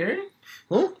sorry. scared?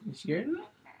 Huh? You scared of that?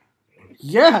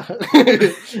 Yeah.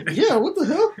 Yeah, what the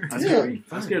hell? I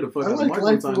Yeah. scared the fuck I out of like Mark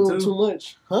one life a time little too. too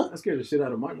much. Huh? I scared the shit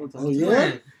out of Mark one time. Oh, too.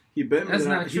 yeah? He bet me That's that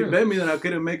not he true. bet me that I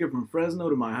couldn't make it from Fresno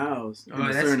to my house in Oh, a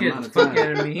that certain scared amount the of fuck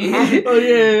time. out of me. Oh,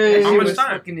 yeah. How Shit much was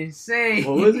time? fucking insane.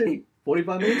 What was it?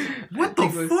 45 minutes? What I the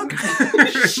think fuck?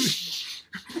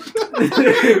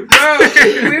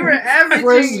 Bro, we were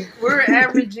averaging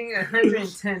Fresno.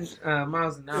 110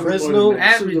 miles an hour. Fresno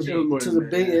Averaging. to the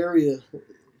Bay Area.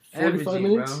 45 Averaging,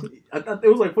 minutes? bro. I thought it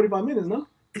was like 45 minutes, no?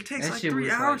 It takes That like shit 3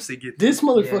 was hours like- to get there. This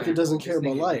motherfucker Yeah, doesn't this care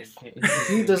about nigga life. didn't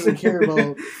care. He doesn't care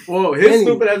about. Whoa, his Any-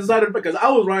 stupid ass decided because I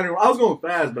was going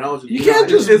fast, but I was just. You can't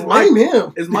just it's my, blame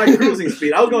him. it's my cruising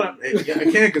speed. I was going. Yeah, I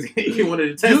can't because he wanted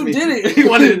to test You me. did it. He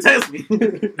wanted to test me.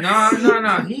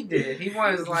 No, he did. He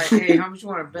was like, hey, how much you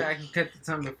want to bet? I can cut the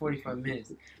time to 45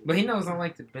 minutes. But he knows I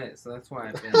like to bet, so that's why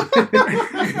I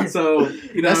bet. So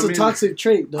you know That's what I a mean? toxic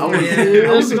trait, I though. was, Yeah.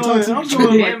 That's a going, toxic I was trait.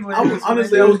 going like, Gambling, I was, that's what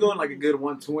honestly, I I do. was going like a good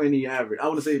 120 average. I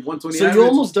want to say 120 So average. you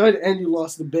almost died and you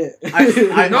lost the bet.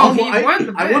 I No, he almost- won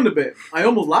the I bet. won the bet. I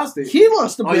almost lost it. He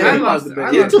lost the Oh bet. yeah, he I lost lost the it. bet.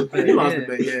 I Yeah. lost the bet, He lost yeah. the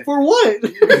bet. Yeah. For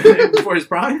what? For his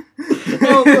pride.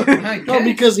 no, I no, guess.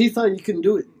 because he thought you couldn't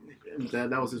do it. That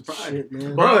was his pride. Shit,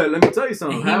 man. But let me tell you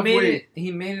something.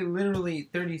 He made it literally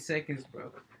 30 seconds,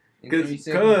 bro. In 30 Because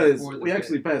seconds before the we bet.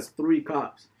 actually passed 3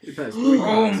 cops. We passed 3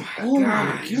 Oh cops. my Oh my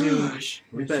god, dude. gosh.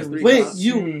 We passed 3 Wait, cops.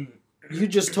 you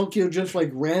just Tokyo Drift like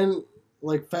ran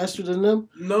like faster than them?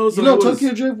 No, so You know it was,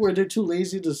 Tokyo Drift where they're too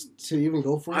lazy to even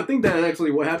go for it. I think that's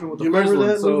actually what happened with the You first remember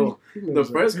one. that So movie? You the remember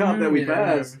that. first cop that we Yeah.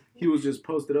 passed, he was just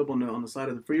posted up on the side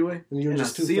of the freeway, And you were and I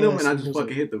just too seen him, fast, and I and just he was fucking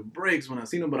like- hit the brakes when I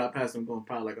seen him, but I passed him going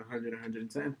probably like 100,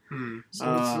 110. Hmm.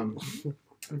 So it's-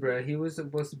 Bro, he was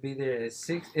supposed to be there at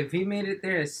 6. If he made it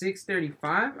there at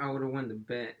 6:35, I would have won the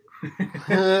bet.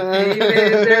 And he made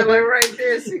it there like right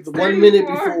there at 6:34. 1 minute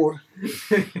before.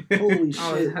 Holy I was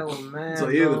shit! hella mad. So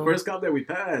yeah, the bro. first cop that we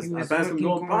passed, He I was passed him fucking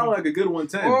going probably going- like a good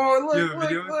 110. Oh, You look, have a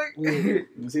video? look.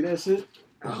 You see that shit?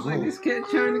 I was like, this kid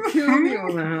trying to kill me.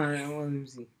 Hold on, let me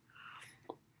see.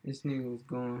 This nigga was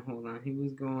going, hold on, he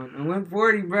was going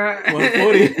 140, bro.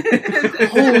 140.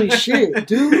 Holy shit,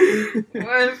 dude!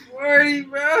 140,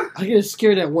 bro. I get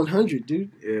scared at 100, dude.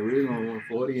 Yeah, we were going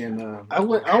 140, and I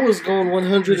was going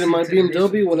 100 in my Listen to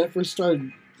BMW when I first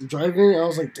started driving. I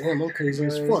was like, damn, I'm crazy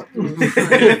as fuck. Kill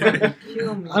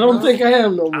me, I don't bro. think I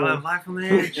am no I more. live life on the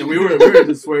edge. and we were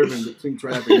just swerving between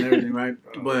traffic and everything, right?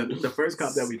 But the first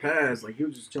cop that we passed, like he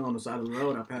was just chilling on the side of the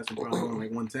road. I passed him probably going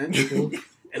like 110,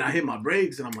 and I hit my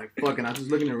brakes, and I'm like, fuck, and I just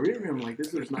look in the rear mirror. I'm like, this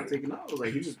dude's not taking off. I was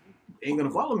like, he just ain't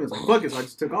gonna follow me. I was like, fuck it, so I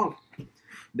just took off.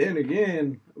 Then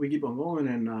again, we keep on going,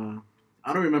 and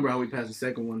I don't remember how we passed the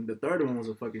second one. The third one was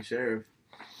a fucking sheriff,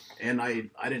 and I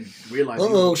didn't realize.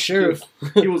 Sheriff.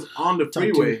 He was on the Talk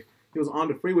to freeway. He was on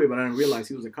the freeway, but I didn't realize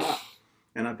he was a cop.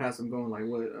 And I passed him going like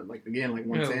what, like again, like At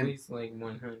 110. least like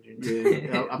 100.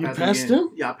 Yeah, I You passed passed again. him?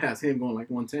 Yeah, I passed him going like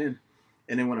 110.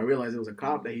 And then when I realized it was a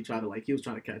cop that he was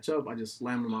trying to catch up, I just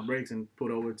slammed on my brakes and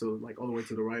put over to like all the way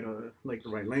to the right, like the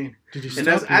right lane. Did he And stop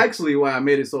that's you? actually why I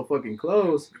made it so fucking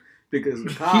close, because the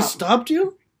cop He stopped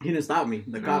you? he didn't stop me.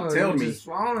 The cop No, told he was me. just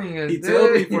following us, He dude.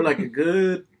 told me for like a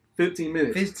good 15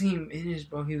 minutes. 15 minutes,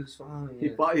 bro. He was following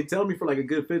us. He told me for like a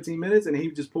good 15 minutes, and he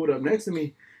just pulled up next to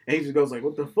me, and he just goes like,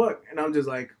 "What the fuck?" And I'm just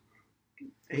like,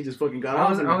 he just fucking got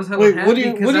off. I was hella Wait, happy what do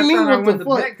you because I mean? thought I What won the the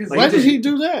fuck? bet. 'cause Like, Why he did did. he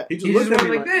do that? He just He just looked at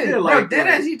went me like this. yeah, Bro, like,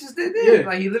 deadass, he just did this. Yeah.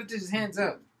 Like, he lifted his hands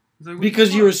up. It's like, what Because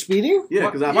the you were fuck? speeding? yeah,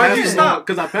 because I Why'd passed you him. stop?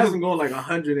 Because I passed him going like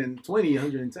 120,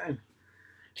 110.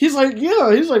 He's like,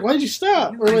 yeah. He's like, why'd you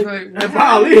stop? Or He's like, like,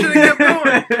 Probably. You should've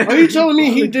kept going. are you telling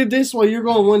me he did this while you're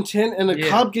going 110 and the Yeah,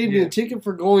 cop gave me yeah. a ticket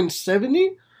for going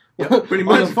 70? Yeah, pretty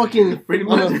On a much. fucking, Pretty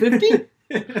on a much. 50?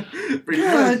 Pretty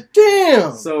much. God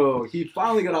damn. So he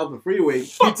finally got off the freeway.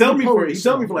 He told me for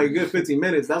like a good 15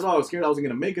 minutes. That's why I was scared I wasn't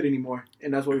gonna make it anymore,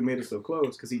 and that's why we made it so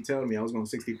close. Because he told me I was going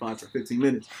 65 for 15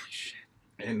 minutes,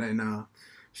 and then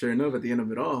sure enough, at the end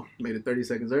of it all, made it 30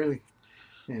 seconds early.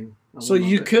 And I So won my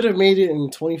you bet. could have made it in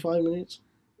 25 minutes?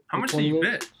 How much did 20 you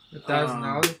minutes? bet?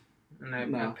 $1,000. And I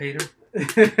no. paid him. Nah,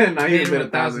 he Paid ain't him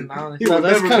bet $1,000. $1,000. He No, would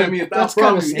that's never kinda- bet me that's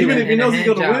 $1,000. kinda Even if he knows he's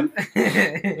gonna win.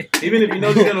 win. Even if he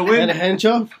knows he's gonna And a win, hand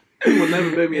job? he will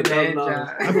never bet me And a hand $1,000.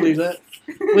 job. I believe that.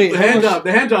 Wait, The how hand much- job.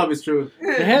 The hand job is true.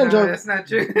 The hand No, job- that's not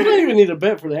true. You don't even need a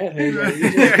bet for that hand job.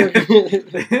 You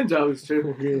just- The hand job is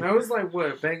true. Yeah. That was like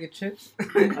what, a bag of chips?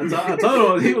 I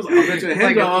told him, he was like, I bet you a hand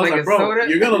Like a- job. I was like like, a bro, soda?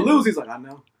 you're gonna lose. He's like, I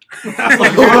know. I was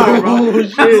like, all right, bro. Oh, I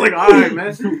was shit. like, all right, man.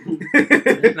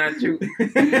 That's not true. I'm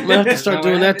gonna have to start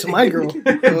doing that to my girl.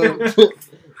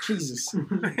 Jesus.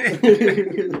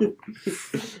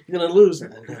 You're gonna lose.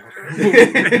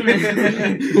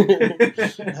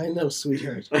 I know,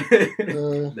 sweetheart.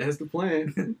 That's the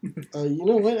plan. You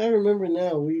know what? I remember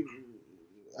now.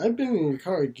 I've been in your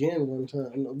car again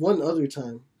one other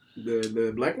time.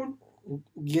 The black one?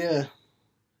 Yeah.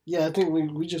 Yeah, I think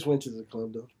we just went to the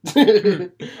club though.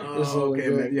 Oh, okay,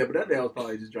 man. Yeah, but that day I was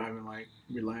probably just driving like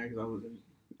relaxed. I wasn't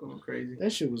going crazy.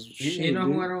 That shit was shit. You know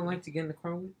dude. who I don't like to get in the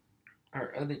car with?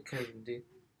 Our other cousin, dude.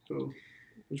 So,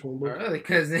 Which one? Our other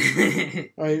cousin.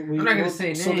 All right, I'm not gonna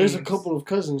say So there's a names. couple of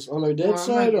cousins on our Well, dad's I'm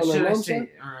side, not- on our should I mom's say side.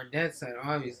 On our dad's side,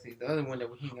 obviously. The other one that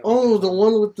we hang out Oh, with. the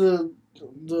one with the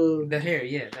The hair,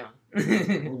 yeah, no.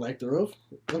 like the roof.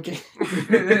 Okay.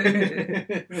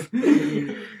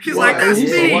 He's Why? like, that's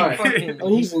He's me. a Fucking, Oh,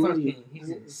 he's an idiot. He's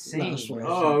Nah, insane. I swear.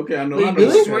 oh, okay. I know. He'd I be,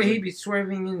 know that he'd cousin. be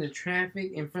swerving in the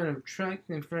traffic, in front of trucks,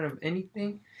 in front of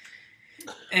anything.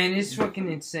 And it's fucking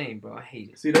insane, bro. I hate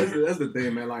it. See, that's the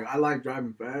thing, man. Like, I like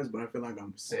driving fast, but I feel like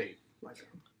I'm safe. Like,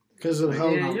 Because of how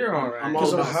Yeah, you're alright. I'm all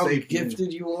because of about how safety.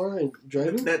 gifted you are in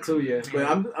driving. That too, yeah. But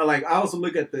I also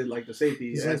look at the safety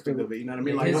He's like aspect the- of it. You know what I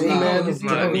mean? Yeah, Like, his I'm not, man his is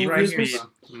ego driving is right here, vehicles.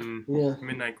 bro. Yeah.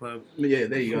 Midnight Club. yeah,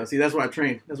 there you go. See, that's where I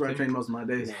train. That's where I train most of my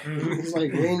days. He's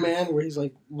like Rain Man, where he's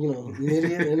like, an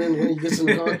idiot, and then when he gets in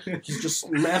the car, he's just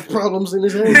math problems in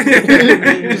his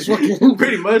head. Just fucking,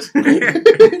 Pretty much.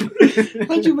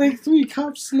 how'd you make 3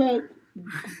 cops not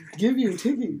give you a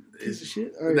ticket, piece of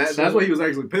shit. All right, That's why he was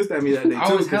actually pissed at me that day too.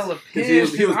 I was hella 'cause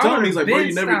pissed. He was telling me, he's like, bro,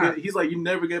 you never stopped. get. He's like, you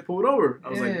never get pulled over. I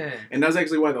was like, and that's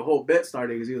actually why the whole bet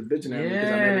started, because he was bitching at me because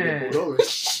I never get pulled over.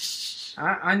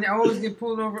 I always get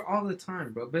pulled over all the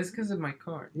time, bro. But it's because of my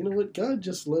car. You know what? God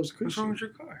just loves What's wrong Christians.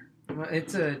 with your car?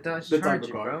 It's a Dodge The type Charger,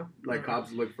 of car, bro. like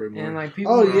cops look for it more. And like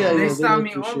people, Oh, yeah, they yeah, stop they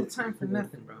me look for all the shit. time for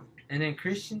nothing, bro. And then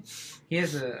Christian, he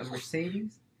has a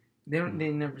Mercedes. They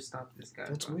never stop this guy.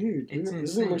 That's bro. weird. It's Isn't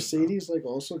insane, Mercedes like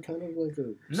also kind of like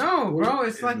a? No, bro,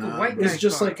 it's like not. a white guy. It's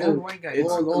just car, like a- old white guy. It's,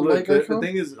 car. old look, white guy the car?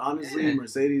 thing is, honestly, Yeah.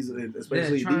 Mercedes,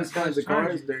 especially Yeah, these kinds of Charger.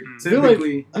 cars, they're I feel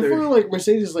typically I feel like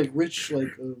Mercedes is like rich, like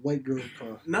a white girl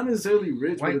car. not necessarily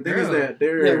rich, White but the thing is girl. that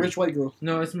they're Yeah, rich white girl.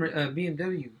 No, it's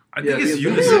BMW. I Yeah, think it's yeah,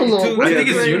 unisex. hell no, bro. I think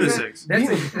Yeah, it's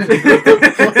That's unisex.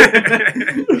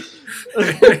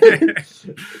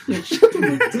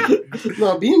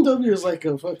 No, BMW is like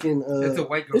a fucking. it's a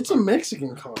white girl. It's a car.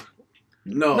 Mexican car.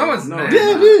 no, No, it's not.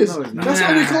 Yeah, it is. No, it's not. That's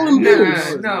why they call them Nah,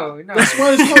 beaners. No. That's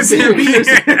why it's called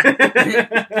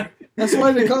beaners. That's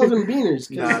why they call them beaners.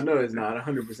 'Cause Nah, no, it's not.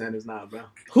 100% it's not, bro.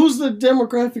 who's the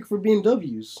demographic for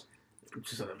BMWs?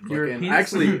 Just a Europeans?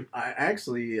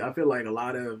 actually, I feel like a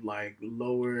lot of like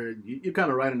lower. You're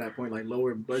kind of right on that point. Like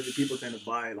lower budget people tend to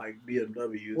buy like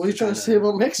BMWs. What are you trying to say kinda-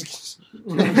 about Mexicans?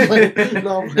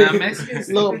 no, Nah, Mexicans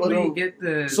No, typically but get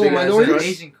the so the minorities?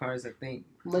 Asian cars, I think.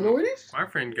 minorities? My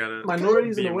friend got a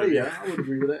minorities in a way? BMW. Yeah, I would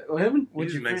agree with that. Oh, heaven? What's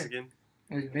He's your friend? Mexican.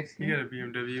 Was he Mexican? He got a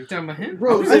BMW. You talking about him?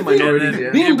 Bro, I would I say think minorities.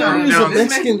 Yeah. BMW is a down.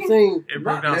 Mexican thing. It broke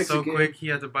Not down so Mexican. quick. He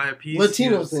had to buy a piece.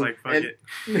 Latino He was thing. like, fuck And- it.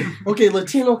 Okay,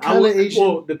 Latino I kind of would, Asian.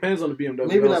 well, depends on the BMW.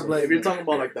 Maybe not also. black. If you're talking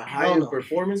about like the high-end no.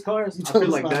 performance cars, You I feel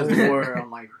talking like about- that's more on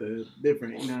like the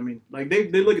different. You know what I mean? Like they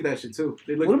look at that shit too.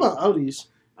 They look What at about Audis?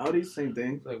 Audis? Same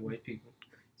thing. It's like white people.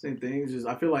 Same thing. It's just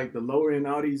I feel like the lower end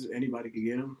Audis, anybody could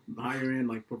get them. The higher end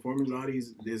like performance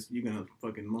Audis, this you're gonna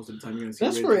fucking most of the time you're gonna see.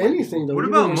 That's rich for white anything though. What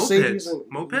Even about Mercedes mopeds?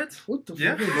 and- Mopeds? What the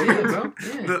Yeah. fuck? Yeah, bro.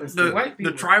 Yeah. The It's the, white the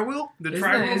people. tri-wheel? The Isn't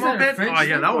tri-wheel that- isn't that a moped? French Oh, yeah,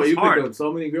 thing? that Oh, was you picked hard. up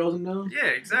so many girls in there. Yeah,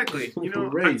 exactly. You know,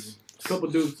 race. A couple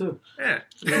dudes too. yeah.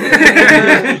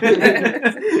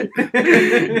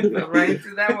 Right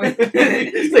through that way.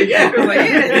 He's like, yeah. I was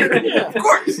like, yeah. Of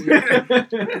course.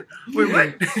 Wait,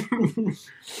 what?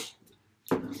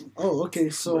 Oh, okay.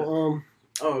 So,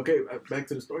 Oh, okay. Back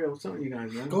to the story I was telling you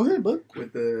guys, man. go ahead, bud.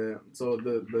 With the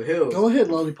hills. Go ahead,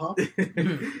 lollipop.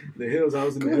 The hills. I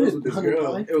was in Go the hills ahead, with this honey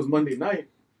girl. pie. It was Monday night,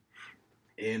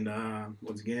 and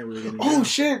once again we were getting Oh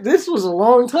shit! This was a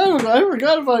long time ago. I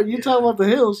forgot about you talking about the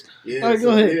hills. Yeah, All right, so,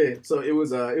 go ahead. Yeah, so it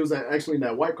was actually in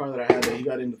that white car that I had that he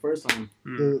got in the first time,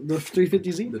 The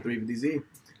 350Z. the 350Z.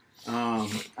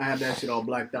 I had that shit all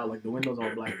blacked out, like the windows all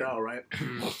blacked out, right?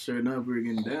 Sure enough, we were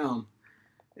getting down,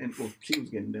 and well, she was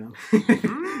getting down.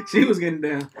 She was getting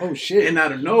down, Oh shit! and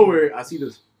out of nowhere, I see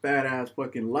this fat ass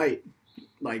fucking light,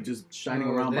 like just shining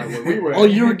Oh, around by damn. where we were. Oh,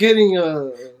 you were getting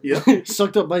Yep.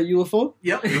 sucked up by a UFO.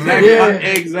 Yep, exactly. Yeah.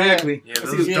 Exactly. Yeah, I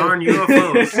see those this- darn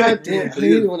UFOs. God damn! I So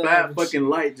hate it this when that fat happens. fucking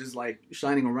light just like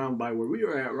shining around by where we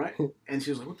were at, right? And she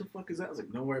was like, "What the fuck is that?" I was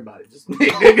like, "Don't worry about it. Just get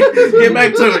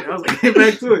back to it." I was like, "Get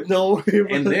back to it." No worry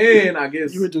about And it. then I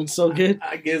guess You were doing so good.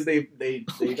 I guess they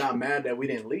got mad that we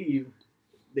didn't leave.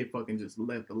 They fucking just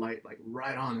left the light like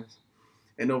right on us.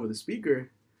 And over the speaker,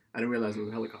 I didn't realize it was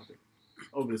a helicopter.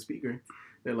 Over the speaker,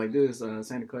 they're like, "This is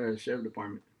Santa Clara Sheriff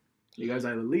Department. You guys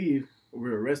either leave or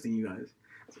we're arresting you guys."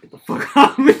 I was like, "Get the fuck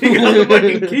off me!" I got the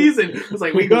fucking keys and I was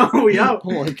like, "We gone, we out."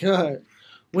 Oh my god!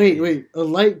 Wait! A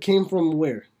light came from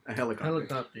where? A helicopter.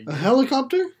 Helicopter. A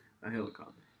helicopter? A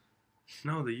helicopter.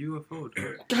 No, the UFO,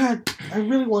 dude. God, I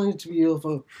really wanted it to be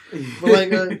UFO. But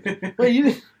like, wait, you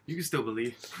didn't. You can still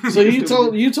believe. So you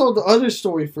told the other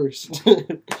story first.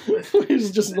 It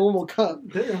was just a normal cop.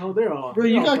 They're all. Bro,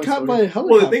 you they're all got fun caught by stories. a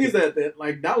helicopter. Well, the thing is that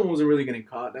like that one wasn't really getting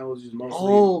caught. That was just mostly.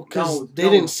 Oh, that because was- they that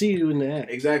didn't was- see you in the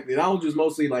act. Exactly. That was just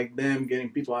mostly like them getting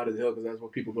people out of the hill because that's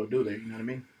what people go do there. You know what I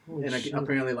mean? Oh, And shit.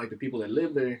 apparently, like the people that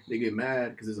live there, they get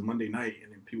mad because it's a Monday night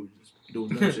and then people just doing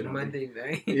dumb shit. out Monday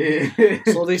night. there. Yeah.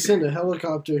 So they send a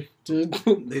helicopter to.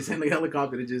 They send a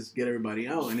helicopter to just get everybody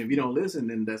out, and if you don't listen,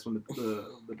 then that's when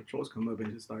the patrols come up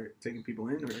and just start taking people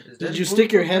in. Or... Did you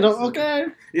stick your hand out? Okay.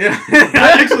 Yeah,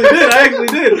 I actually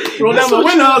did. Roll down my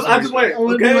windows. I just went. I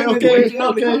would've Okay, been like, okay, wait,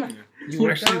 okay. You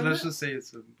worked Actually, on let's that? just say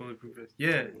it's a bulletproof vest.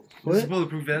 Yeah. What? It's a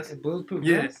bulletproof vest. A bulletproof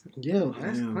Yeah. vest? Yeah.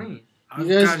 That's Yeah. clean. I've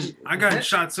You guys- gotten, I got Is that-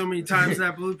 shot so many times in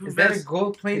that bulletproof Is that a vest.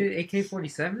 gold-plated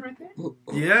AK-47 right there?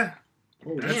 Yeah.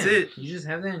 Oh, That's Damn. it. You just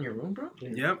have that in your room, bro?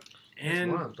 Yep.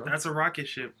 And wild, bro. that's a rocket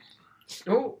ship.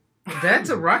 Oh, that's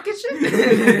a rocket ship?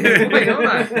 Wait, hold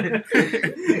on. What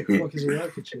the fuck is a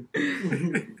rocket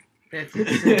ship? That's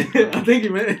insane. I think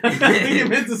you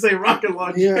meant to say rocket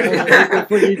launcher. Yeah,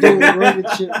 that's what you do with rocket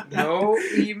ship. No,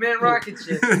 he meant rocket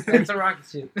ship. That's a rocket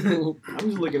ship. I'm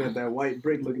just looking at that white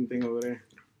brick looking thing over there.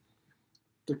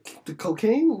 The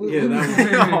cocaine? Yeah,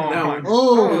 that one.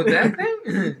 Oh, that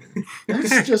thing?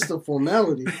 that's just a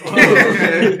formality. Oh,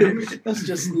 okay. That's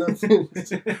just nothing.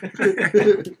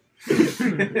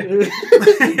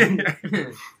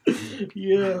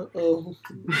 Yeah.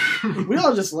 We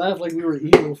all just laughed like we were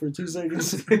evil for 2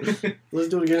 seconds. Let's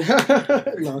do it again.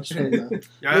 No, I'm just kidding.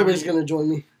 Nobody's gonna join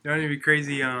me. Y'all any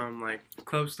crazy like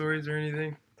club stories or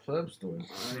anything? Club story.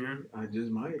 I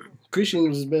just might. Christian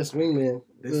was his best wingman.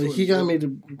 He got me to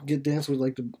get dance with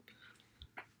like the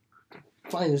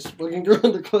finest fucking girl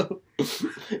in the club,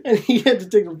 and he had to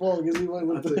take a ball because he went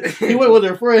with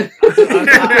their friend. I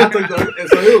took the,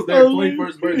 so it was their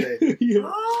 21st birthday. Yeah.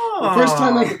 Oh, The first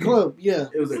time at the club, yeah.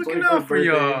 It was their looking 21st out for birthday.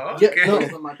 y'all. Yeah, Okay.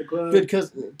 no. I'm at the club. Good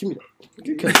cousin. Give me that.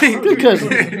 Good cousin. Good cousin.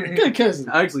 Good cousin.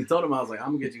 I actually told him, I was like, I'm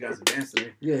gonna get you guys a dance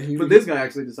today. Yeah, he But this guy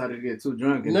actually decided to get too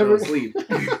drunk and Never- fell asleep.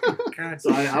 God,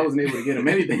 So I wasn't able to get him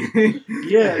anything.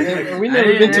 Yeah, and we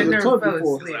never been to the club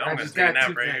before. asleep. I I'm just gonna got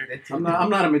take too a nap right drunk. I'm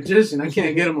not a magician. I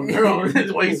can't get him a girl.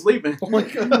 That's why he's sleeping. Oh my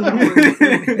god.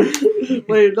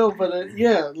 Wait, no, but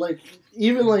yeah, like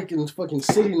even like in fucking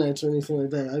city nights or anything like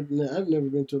that, I've never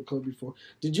been to a club before.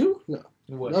 Did you? No.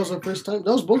 What? That was our first time.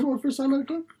 That was both of our first time at a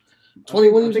club.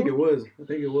 21 I years think old? it was. I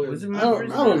think it was. Was it I my don't,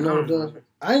 first I don't time? know, dog.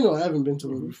 I know I haven't been to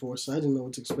one before, so I didn't know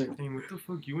what to expect. Dang, what the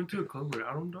fuck? You went to a club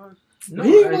without him, dog? No, we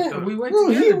we went bro,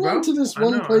 together, he bro. went to this I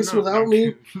one know, place I know. without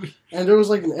me, and there was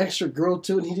like an extra girl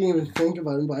too, and he didn't even think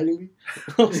about inviting me.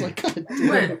 I was like, God damn.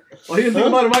 When? Oh, he didn't think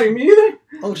about inviting me either?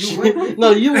 Oh You shit! went?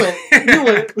 No, you went. You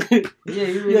went. Yeah,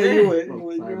 you were Yeah, there. you went. Oh, You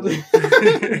went. sorry,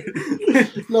 You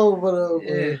went. No, but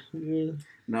Yeah. yeah.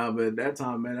 Nah, but that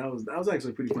time, man, that was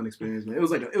actually a pretty fun experience, man. It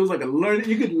was like a learning.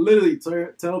 You could literally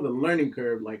tell the learning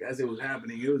curve, like as it was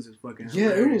happening. It was just fucking. Yeah,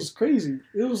 it hilarious. was crazy.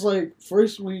 It was like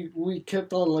first we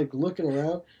kept on like looking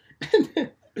around, and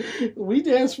then we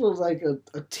danced for like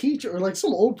a teacher or like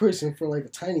some old person for like a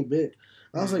tiny bit.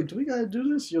 I was like, "Do we gotta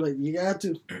do this?" You're like, "You got to,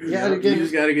 you gotta You get."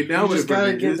 just gotta get down you with just it. for a gotta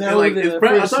minute. get It's down like, with it it's at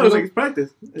I first, thought it was you like it's practice.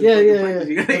 It's Yeah, fucking yeah, practice.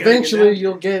 You yeah. gotta get Eventually, down.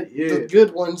 you'll get Yeah. the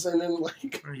good ones, and then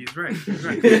like Oh, he's right. He's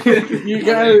right. you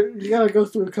gotta go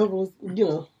through a couple of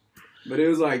But it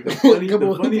was like the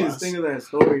Couple of funniest hooplas. thing of that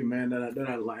story, man. That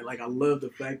I like. Like I love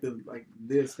the fact that like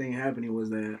this thing happening was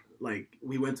that like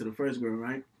we went to the first girl,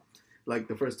 right? Like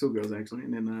the first 2 girls actually,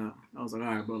 and then I was like, all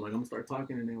right, bro, like I'm gonna start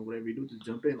talking, and then whatever you do, just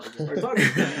jump in, like just start talking.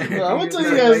 I'm gonna tell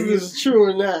you guys if this is true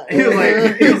or not. He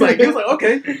was like,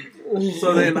 okay.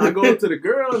 So then I go up to the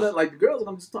girl, and like the girls, and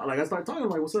I'm just like I start talking, I'm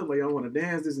like, what's up? Like y'all want to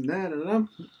dance, this and that, and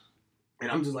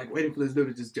I'm just like waiting for this dude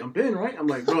to just jump in, right? I'm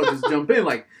like, bro, just jump in.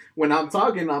 Like when I'm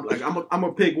talking, I'm like, I'm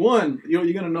gonna pick one. You're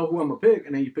gonna know who I'm gonna pick,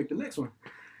 and then you pick the next one.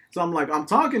 So I'm like, I'm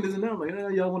talking this and that. I'm like,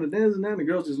 y'all want to dance and that? And the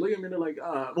girls just look at me. They're like,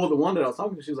 well, the one that I was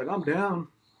talking to, she was like, I'm down.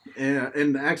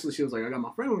 And actually, she was like, I got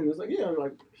my friend with me. I was like, yeah,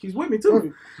 like he's with me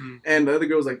too. And the other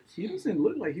girl was like, he doesn't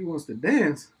look like he wants to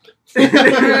dance.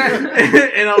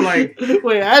 And I'm like,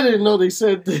 Wait, I didn't know they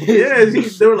said this. yeah,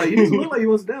 they were like, he doesn't look like he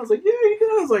wants to dance. I was like, yeah, he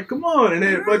does. Like, come on. And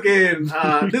then fucking,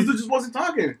 this dude just wasn't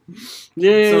talking.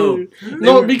 Yeah. So,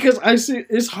 No, because I see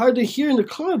it's hard to hear in the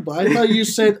club, but I thought you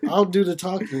said I'll do the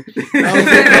talking. I was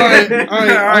like, all right,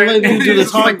 I'll let you do the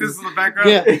Just like talking. this in the background.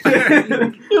 Yeah.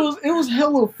 It was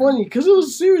hella funny because it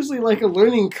was seriously like a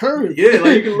learning curve. Yeah,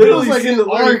 like you can literally It was like see an the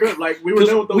learning arc. curve. Like we were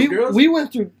there with those girls. We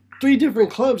went through 3 different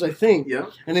clubs, I think, Yeah.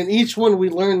 and in each one we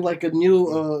learned like a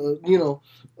new,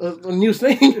 a new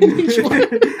thing. In each one.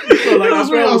 So like, It was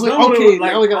after weird. I was like, done with okay, it,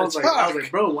 like, now we I gotta was talk.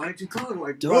 like, bro, why didn't you talk?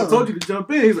 Like, bro, I Duh. told you to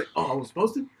jump in. He's like, oh, I was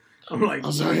supposed to. I'm like,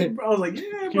 I'm sorry. bro. I was like,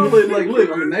 yeah, bro. But like, look,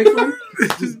 on the next one,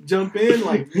 just jump in,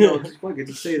 like, just fucking,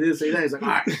 just say this, say that. He's like, all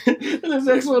right. And the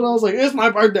next one, I was like, it's my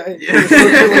birthday. Yeah.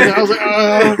 I was like,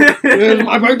 it's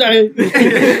my birthday.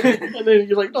 And then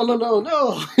you're like, no.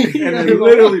 And then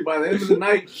literally by the end of the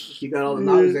night, he got all the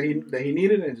knowledge that he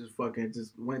needed and just fucking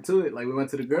just went to it. Like we went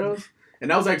to the girls, and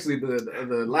that was actually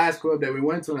the last club that we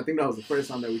went to. And I think that was the first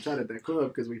time that we tried at that club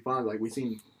because we found like we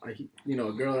seen like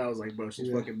a girl that was like, bro,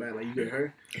 she's fucking bad. Like you get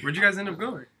her. Where'd you guys end up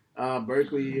going?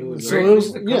 Berkeley. It was So it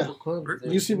was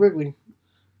UC Berkeley,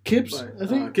 Kips, I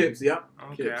think, Kips. Yep.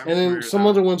 Okay. Kips. I'm and then familiar some with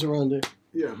other ones around there.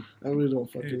 Yeah. I really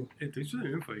don't that. fucking. Hey, thanks for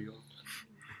the info, y'all.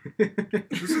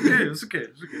 It's okay.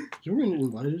 You weren't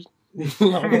invited. No,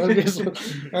 I guess. All right,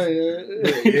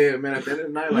 But yeah, man. At the end of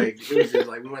the night, like it was just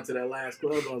like we went to that last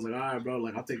club. I was like, all right, bro.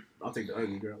 Like I'll take the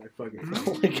ugly girl. Like fuck it.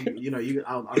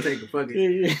 I'll take the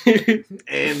fucking.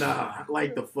 And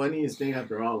like the funniest thing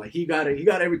after all, like he got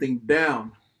everything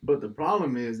down. But the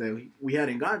problem is that we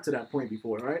hadn't gotten to that point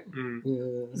before, right? Mm.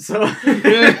 Yeah. So,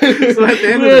 so at the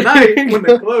end of the night, when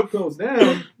the club closed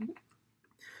down,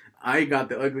 I got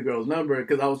the ugly girl's number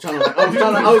because I was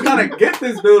trying to get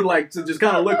this dude like to just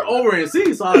kind of look over and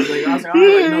see. So I was like, all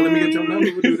right, let me get your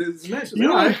number. We'll do this and that. She's like,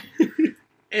 all right.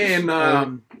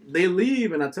 And they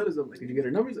leave, and I tell her, I'm like, did you get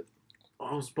her number? He's like, oh,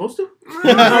 I was supposed to?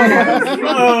 I'm like,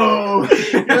 bro.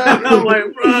 I'm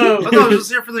like, bro. I thought I was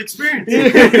just here for the experience.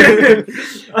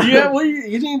 Yeah, well,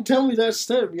 you didn't tell me that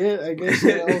step yet. I guess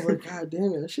I was like, God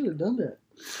damn it, I should have done that.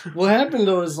 What happened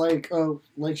though is like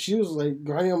she was like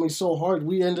grinding on me so hard,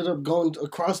 we ended up going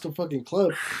across the fucking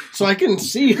club, so I couldn't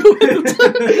see you.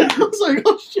 I was like,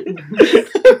 oh shit,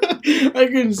 I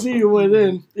couldn't see you. But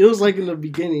then it was like in the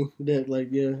beginning that like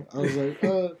I was like,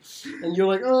 and you're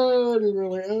like, and you were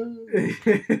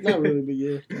like, not really, but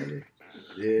yeah, kind of.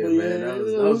 Yeah, But man, that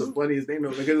was the funniest thing though,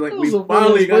 because like That we was the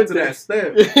finally got to funniest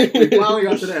that birthday. step. We finally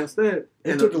got to that step.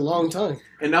 It took a long time.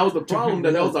 And that was the problem,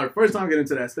 that was our first time getting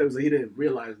to that step, so he didn't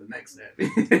realize the next step. I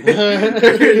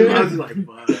was just like,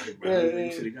 fuck, bro,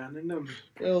 you should have gotten the number.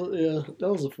 That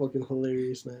was a fucking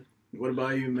hilarious night. What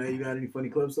about you, man? You got any funny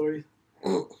club stories?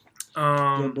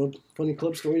 Yeah, bud. Funny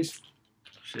club stories.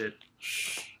 Shit.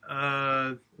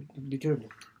 Be careful.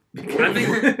 I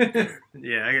think,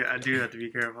 yeah, I do have to be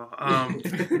careful.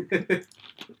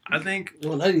 I think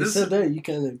Well, now you this said is- that, you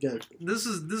kind of got. this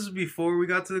is before we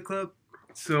got to the club.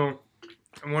 So,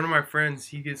 one of my friends,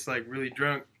 he gets like really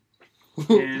drunk,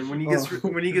 and when he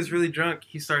gets really drunk,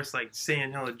 he starts like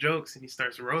saying hella jokes and he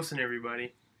starts roasting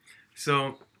everybody.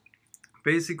 So,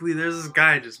 basically, there's this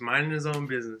guy just minding his own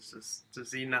business,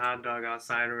 just eating a hot dog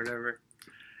outside or whatever,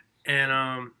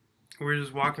 and we were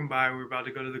just walking by. We were about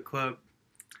to go to the club.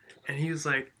 And he was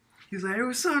like, hey,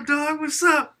 what's up, dog? What's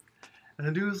up? And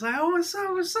the dude was like, oh, what's up?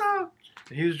 What's up?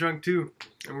 And he was drunk too.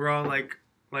 And we're all like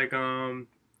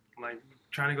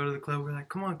trying to go to the club. We're like,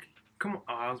 come on. Oh,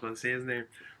 I was about to say his name.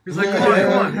 He was like, come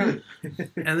on.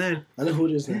 And then I know who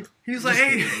it is now. he was like,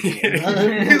 hey,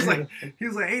 he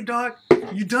was like, hey, dog,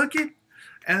 you dunking?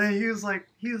 And then he was like,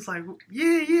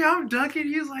 yeah, I'm dunking.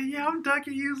 He was like, yeah, I'm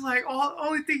dunking. He was like,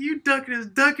 only thing you dunking is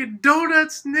Dunkin'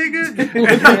 Donuts, nigga.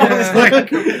 And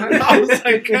I was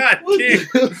like, God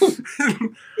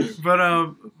damn.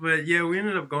 But yeah, we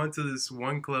ended up going to this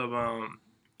one club.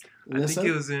 I think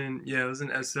it was in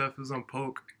SF. It was on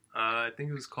Polk. I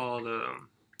think it was called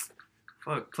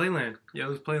Playland. Yeah, it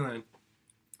was Playland.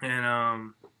 And I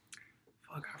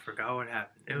forgot what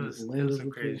happened. It was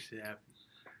some crazy shit happened.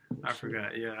 I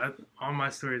forgot. Yeah, all my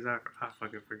stories, I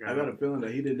fucking forgot. I got a feeling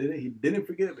that he didn't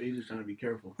forget, but he's just trying to be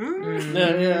careful.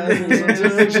 Yeah.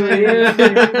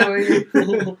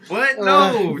 What?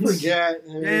 No. Forgot.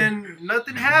 And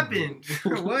nothing happened.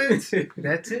 What?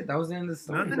 That's it. That was the end of the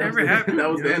story. Nothing ever happened. That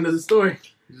was the end of the story.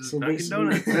 Just So Dunkin' basically,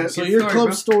 Donuts. so your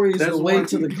club story is That's the way one-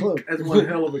 to the club. That's one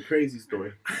hell of a crazy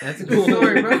story. That's a good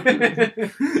story, bro.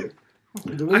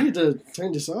 Do we need to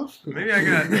turn this off? Maybe I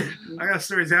got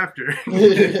stories after.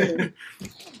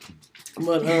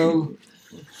 But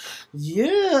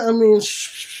yeah, I mean,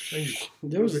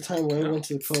 there was a time where I went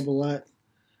to the club a lot.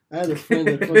 I had a friend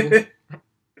that fucking.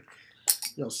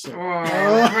 Yo, suck. Oh,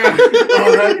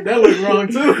 that looked wrong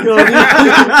too.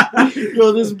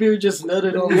 Yo, this beer just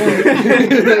nutted on one.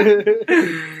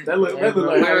 That looked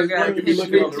like I was like to be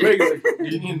looking on the regular. Do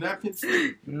you need napkins?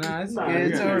 Nah, it's Nah, good.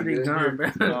 It's you're already good. gone,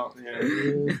 bro. Oh,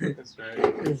 yeah. That's right.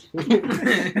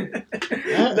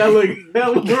 That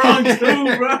looked wrong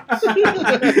too, bro.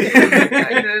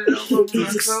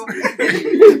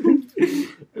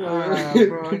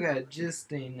 Bro, I got gist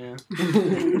stain now.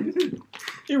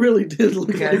 It really did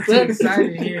look Got like too that.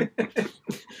 excited here.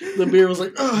 The beer was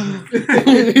like, oh,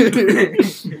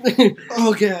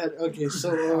 oh god. Okay,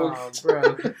 so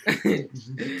bro.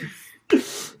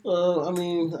 I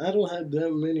mean, I don't have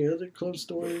that many other club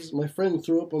stories. My friend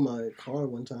threw up on my car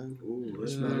one time. Ooh,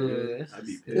 that's Yeah. not good. I'd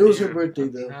be pissed. It was her birthday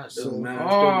though. Doesn't So, matter.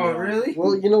 Oh, really?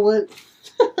 well, you know what?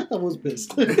 I was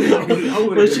pissed, I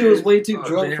would've but she been was way too Oh,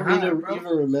 drunk they're for me to hot, bro. even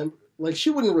remember. Like she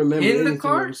wouldn't remember In the anything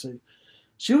car? I was saying.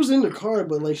 She was in the car,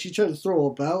 but like she tried to throw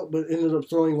up out, but ended up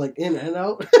throwing like in and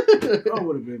out. I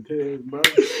would have been pissed, bro.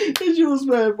 And she was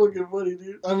mad fucking funny,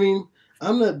 dude. I mean,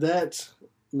 I'm not that,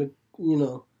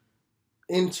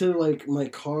 into like my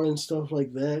car and stuff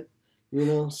like that,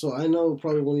 So I know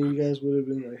probably one of you guys would have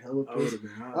been like hella I would pissed. have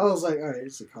been hot. I was like, all right,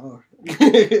 it's a car. I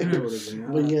would've been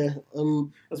hot. But yeah,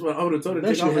 That's what I would have told her to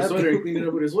That take off shit her happened. sweater and clean it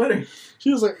up with her sweater. she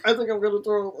was like, I think I'm gonna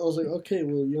throw up. I was like, okay,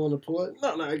 well, you want to pull it?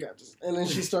 No, I got this. And then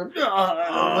she started,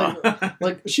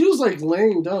 like she was like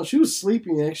laying down. She was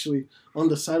sleeping actually on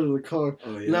the side of the car.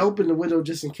 Oh, And I opened the window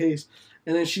just in case.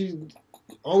 And then she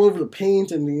all over the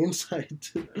paint and the inside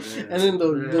too. And then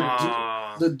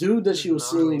the dude that she was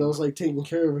seeing that was like taking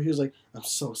care of her, he was like, "I'm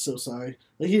so sorry."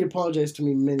 Like he apologized to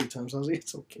me many times. I was like,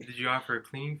 "It's okay." Did you offer a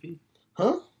cleaning fee?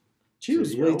 Huh? She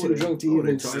was Yeah, way I too would've- drunk to I would've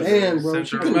even charged her. stand, bro. Sent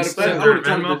She her- couldn't Matter of fact, stand. I would have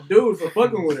charged the dude for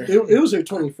fucking with her. It was her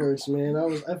 21st, man. I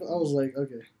was like,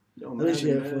 okay. Don't At least she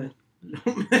matter, had man.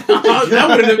 fun. That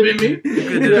wouldn't have been me. You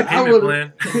could do Yeah, a I payment would've-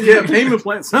 plan. Yeah, payment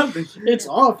plan, something. It's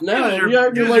off now. It was your- You it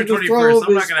acting was like your the throw 21st. of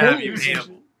I'm not his gonna have paint you or pay up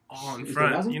something. all in Is it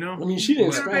front, awesome? you know? I mean, she didn't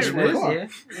Well, scratch it my is, car. Yeah.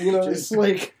 You know, it's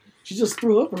like she just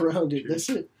threw up around it. That's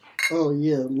it. Oh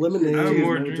yeah, lemonade, I have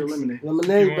more Cheers, man, with your drinks. lemonade.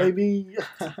 lemonade, You want- baby.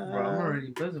 Bro, I'm already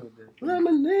buzzing with this.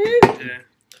 Lemonade, Yeah.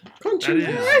 country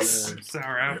That yes. is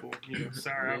sour apple. You know,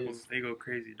 sour Yeah. apples, they go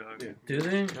crazy, dog. Yeah. Do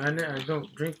they? I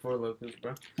don't drink Four Locos,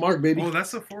 bro. Mark, baby. Oh,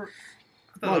 that's a four.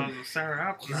 I thought that was a sour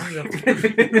apple.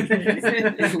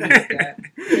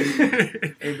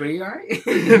 Hey, bro, you alright?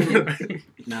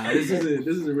 Nah, this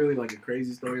is a really like a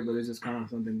crazy story, but it's just kind of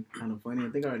something kind of funny. I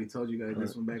think I already told you guys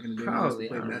this one back in the day when I used to Probably,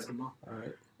 play alright. basketball.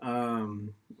 Alright.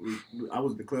 I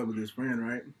was at the club with this friend,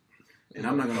 right? And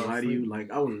I'm not gonna lie to you,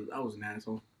 like I was an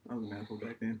asshole. I was an asshole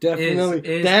back then.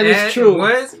 Definitely, that is true.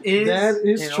 Was is That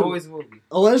is and true. always will be.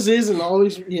 Always is and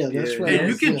always, yeah, that's Yeah. right. Hey,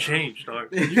 you can Yeah. change, dog.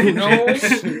 You can No,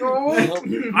 change. no,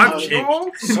 I've No.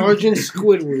 changed. Sergeant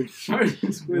Squidward,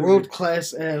 World. world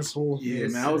class asshole. Yeah,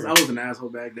 Yes, man, I was sir. an asshole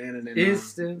back then, and then Is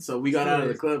still. so we got out of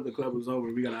the club. The club was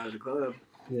over. We got out of the club,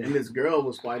 Yeah. and this girl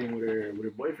was fighting with her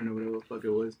boyfriend or whatever the fuck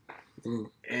it was, Mm.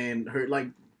 and her like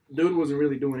dude wasn't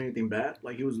really doing anything bad.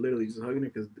 Like he was literally just hugging her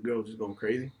because the girl was just going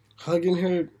crazy. Hugging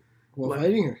her while Like-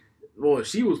 fighting her. Well,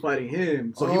 she was fighting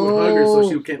him, so he would hug her so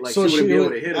she can't like So she wouldn't she be able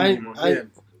would- to hit him I- anymore. I-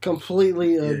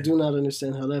 Completely Yeah. do not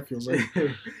understand how that feels like.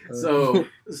 so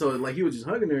like he was just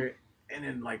hugging her, and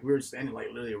then like we were standing like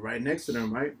literally right next to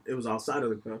them, right? It was outside of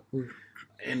the club, Mm.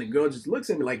 and the girl just looks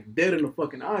at me like dead in the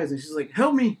fucking eyes, and she's like,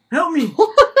 "Help me, help me,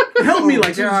 help me!"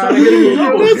 Like she was God. trying to get him in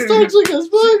trouble. That's toxic as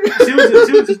fuck. She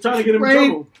was just trying to get him in Right.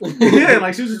 trouble. Yeah,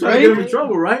 like she was just trying to get him in Right.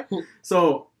 trouble, right?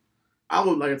 So I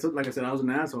was like I said, I was an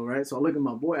asshole, right? So I look at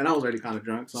my boy, and I was already kind of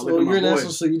drunk. So I So look at you're my an boy.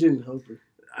 asshole, so you didn't help her.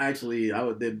 Actually,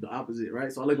 I did the opposite, right?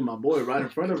 So I look at my boy right in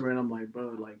front of her, and I'm like,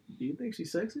 bro, like, do you think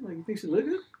she's sexy? Like, you think she look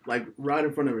good? Like, right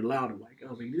in front of her, loud. I'm like, I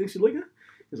was like, you think she look good?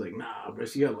 He's like, nah, bro,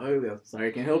 she got ugly. I'm sorry,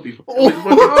 I can't help you. Oh. Like,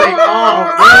 fucking take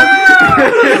off,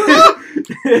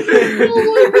 Oh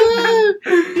my god!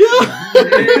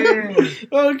 Yeah.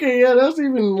 Okay, yeah, that's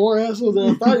even more asshole than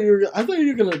I thought you were. I thought you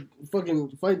were gonna fucking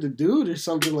fight the dude or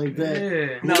something like that.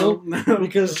 Yeah. No, no,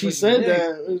 Because she said Yeah.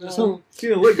 that. It was some- she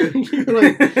didn't look good. You're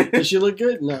like, does she look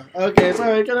good? No. Okay, it's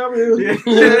alright. Can I help you?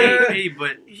 Yeah. Hey,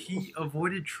 but he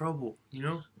avoided trouble, you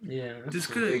know? Yeah. This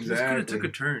could have took a Exactly.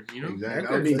 turn, you know? Exactly.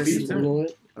 I I'll be could've You peaceful. know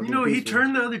what? I'll be You know, he peaceful.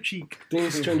 turned the other cheek.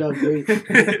 Things turned out great. I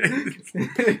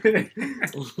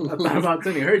thought about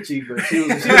turning her cheek, but she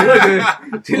didn't look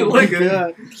good. She didn't Oh my look good.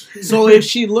 god! So if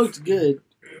she looked good,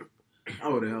 I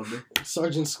would have helped her.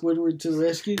 Sergeant Squidward to the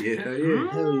rescue. Yeah, hell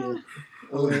yeah. Hell yeah!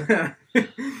 Oh, yeah.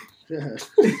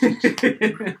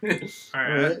 All All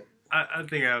right, right. I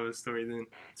think I have a story then.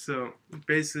 So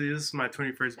basically, this is my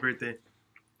 21st birthday,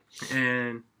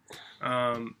 and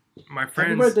my Happy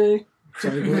friends, birthday!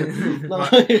 Sorry, go ahead.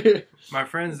 No. my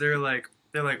friends, they're like,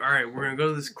 all right, we're gonna go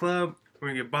to this club, we're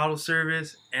gonna get bottle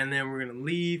service, and then we're gonna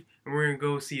leave, and we're gonna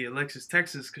go see Alexis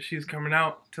Texas because she's coming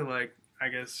out to like, I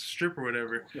guess, strip or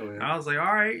whatever. Oh, And yeah. I was like,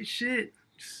 all right, shit.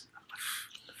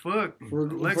 Fuck. For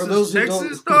Alexis those who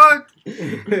Texas, don't- dog?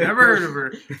 Never heard of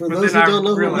her. For But those who then I don't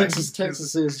know who realized Alexis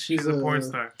Texas is, She's a porn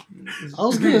star. I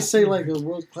was gonna say like a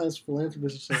world class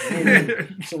philanthropist or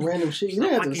something. Some random shit. She's You a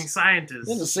didn't have fucking to, scientist.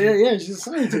 you had to say it. Yeah, she's a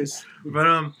scientist.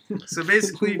 But so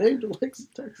basically, named Alexis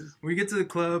Texas. we get to the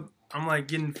club. I'm like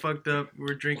getting fucked up.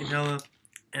 We're drinking hella,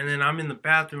 and then I'm in the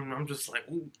bathroom. And I'm just like,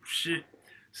 oh shit.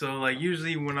 So like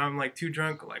usually when I'm like too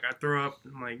drunk, like I throw up.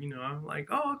 I'm like, I'm like,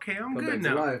 oh okay, I'm Come good back to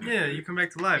now. life. Yeah, you come back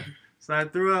to life. So I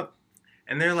threw up,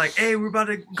 and they're like, hey, we're about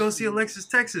to go see Alexis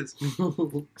Texas.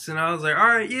 So then I was like, all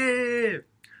right, yeah.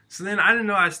 So then I didn't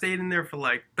know I stayed in there for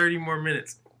like 30 more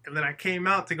minutes, and then I came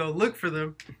out to go look for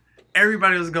them.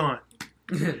 Everybody was gone,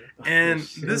 and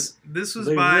Shit. this was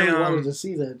They by really wanted to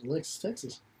see that Alexis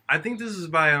Texas. I think this was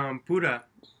by Pura.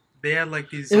 They had like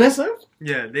these In SF?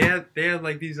 yeah, they had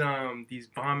like these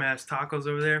bomb ass tacos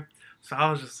over there. So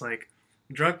I was just like,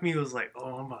 drunk me was like,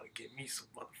 oh, I'm about to get me some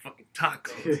motherfucking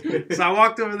tacos. So I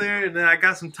walked over there and then I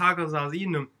got some tacos. I was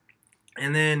eating them,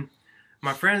 and then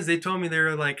my friends, they told me they're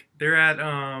at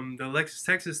the Alexis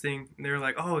Texas thing. And they were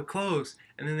like, oh, it closed,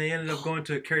 and then they ended up going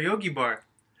to a karaoke bar.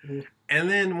 Mhm. And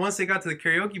then once they got to the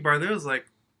karaoke bar, they was like,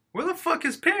 where the fuck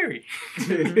is Perry?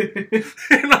 and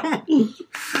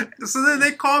So then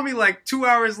they call me like 2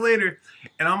 hours later,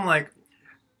 and I'm like,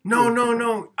 no,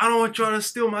 I don't want y'all to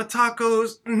steal my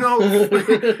tacos. No,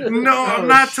 I'm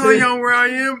not telling y'all where I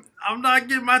am. I'm not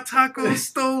getting my tacos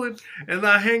stolen. And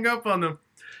I hang up on them.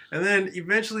 And then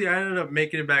eventually I ended up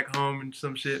making it back home and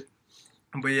some shit.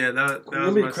 But yeah, that was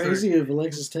Wouldn't it my be crazy if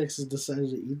Alexis Texas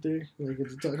decided to eat there, like at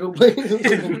the taco place?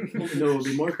 No, it'd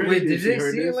be more crazy. Wait, did if she they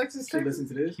heard see this. Alexis She Texas? listened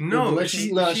to this. No, Alexis-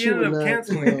 she no, she ended would up not.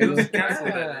 canceling it. It was canceled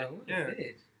that day. Yeah.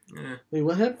 Yeah. Wait,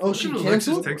 what happened? Oh, she Wasn't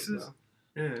canceled? Alexis Texas?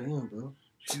 Yeah. Damn, bro.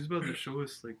 She's about to show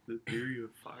us like the theory of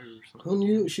fire or something. Who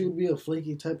knew she would be a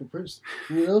flaky type of person?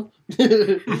 You know?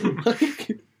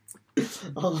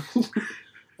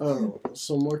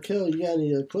 So Markel, you got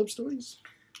any club stories?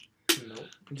 Nope.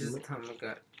 Just the time I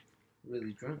got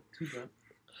really drunk. Too drunk.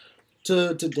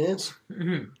 To dance?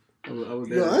 I was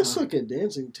there. Yo, at I the time. suck at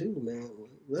dancing too, man.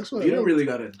 That's why You don't really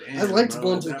gotta dance. I like to bro.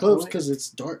 go At into the that clubs point- because it's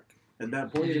dark. At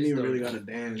that point, You you didn't just even don't- really gotta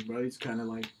dance, bro. You just kind of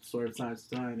like swerve side to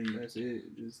side, and that's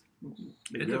it. Just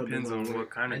It depends on what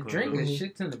kind I of club. drank a Mhm.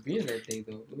 shit ton of beer that day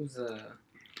though. It was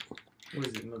what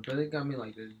is it? My brother got me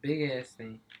like this big ass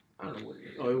thing. I don't know what it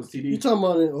is. Oh, it was You TD. talking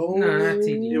about it? Oh, No, not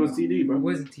TD. It was TD, bro. It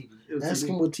wasn't TD. It was Ask TD.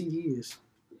 him what TD is.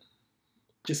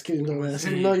 Just kidding, don't ask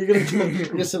him. No, you're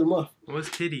gonna set him off. What's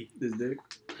titty? This dick.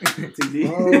 TD.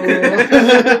 Oh.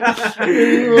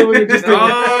 You over here just Oh.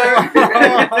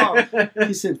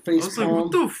 He said I face was like,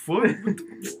 what palm. the fuck?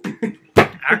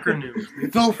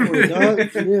 Acronym. Go for it, dog.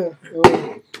 Yeah.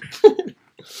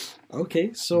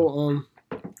 Okay, so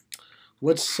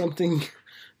what's something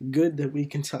good that we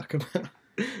can talk about?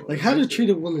 Like how to treat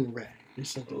a woman right or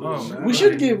something. Oh, man. We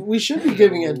should be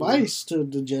giving advice to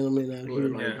the gentlemen out here.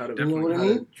 Like, Yeah, how to, you know what I how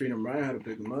mean? to treat them right, how to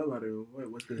pick them up, how to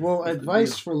what's the Well, what's the advice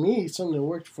deal? for me, something that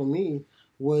worked for me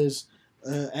was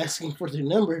asking for their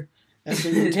number after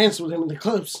you dance with him in the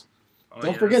clubs. Oh,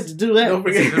 Don't yes. forget to do that. Don't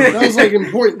forget. That was like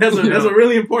important. That's a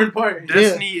really important part.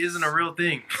 Destiny isn't a real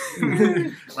thing.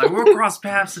 Like, we'll cross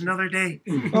paths another day.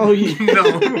 Oh yeah.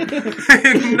 No.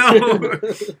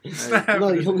 Stop.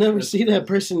 No, you'll never see that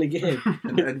person again.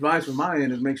 And the advice from my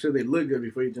end is make sure they look good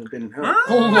before you jump in and help. Huh?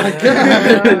 Oh my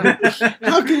god!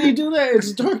 How can you do that?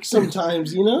 It's dark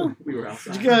sometimes, you know. We were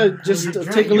outside. You gotta just You're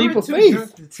drunk. take a You leap were of too faith.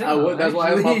 drunk to tell, I would, that's why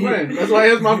I asked my actually. friend. That's why I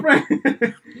asked my friend.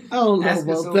 I don't know Ask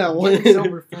a about that sober- one. get a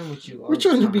sober friend with you all We're the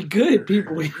trying to time. be good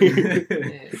people here.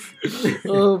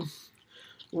 Yeah.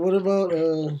 What about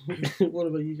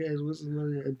you guys? What's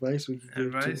another advice we could give?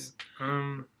 Advice?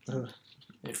 Advice.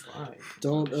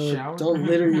 Don't Shower? don't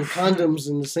litter your condoms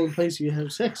in the same place you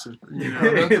have sex in.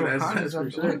 That's for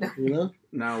sure. You know.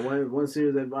 Now, one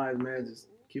serious advice, man, just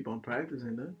keep on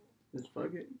practicing, though. Just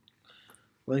fuck it.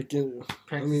 Like, I mean,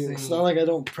 Practicing. it's not like I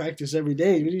don't practice every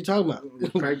day. What are you talking about?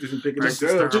 Just practice and picking up Practice the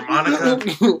girls. harmonica.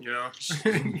 You know?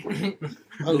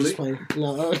 I'm just playing.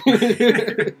 No.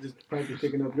 Just practice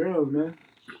picking up girls, man.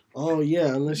 Oh yeah,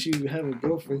 unless you have a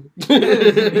girlfriend.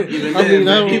 Even then,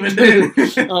 man, even then.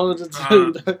 I would just tell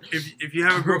you that. If you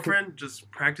have a girlfriend,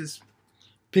 just practice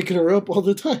Picking her up all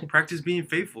the time. being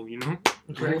faithful, you know?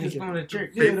 Practice going to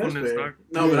church. Yeah, that's Faithfulness, fair. dog.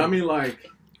 No, but I mean, like,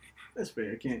 that's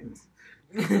fair. I can't.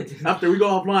 After we go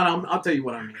offline, I'll tell you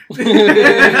what I mean.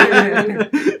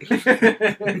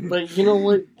 But you know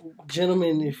what,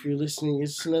 gentlemen, if you're listening,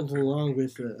 it's nothing wrong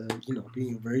with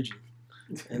being a virgin.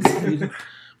 And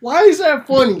why is that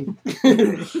funny?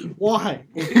 Why?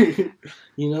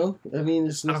 You know, I mean,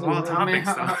 it's Out of nothing all wrong. Man,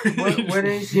 topics, what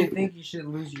age do you think you should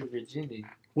lose your virginity?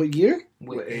 What year?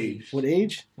 What age? What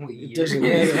age? What It year? doesn't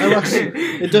matter.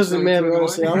 It doesn't matter,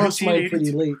 honestly. I lost mine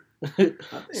pretty late. I think,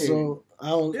 So I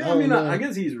don't. yeah, I I mean, don't know. I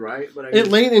guess he's right, but I It guess,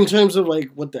 late in terms of like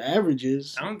what the average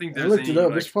is. I don't think I there's looked any, it up.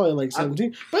 like, it's probably like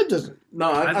 17, but it doesn't.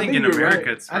 no, I think in you're America right.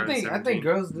 it's I around think 17.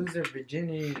 girls lose their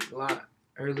virginity a lot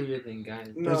earlier than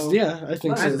guys. No, Yeah, I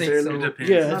think I so. think It so. depends.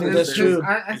 Yeah, I No, think there's- that's true.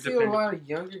 I It feel a depends. lot of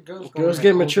younger girls. Girls going get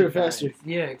at mature older guys. faster.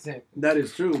 Yeah, exactly. that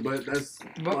is true, but that's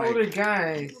But like, older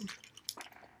guys,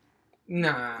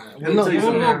 nah. Well, no,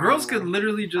 Well, no, girls could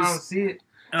literally I don't just see it,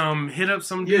 hit up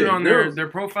some dude Yeah, on girls. their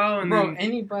profile and bro. then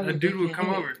Anybody, a dude they would can come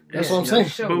hit. over. That's Yeah, what I'm saying.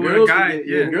 show. But with girls a guy, can get,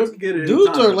 yeah. girls can get it. Dudes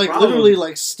anytime. are The like problem- literally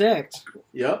like stacked,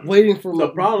 Yep. waiting for The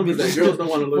problem is that bitches girls to don't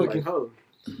want to look fucking- like hoes.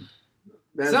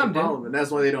 That's Some the do. problem, and that's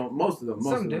why they don't. Most of them.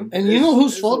 Some do. And you know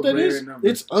whose fault that rare is? number.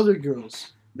 It's other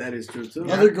girls. That is true too.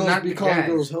 Yeah. Other girls not be the calling guys.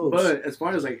 girls hoes. But as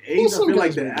far as like Well, age, I some feel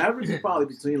like guys the maybe. average is probably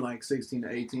between like 16 to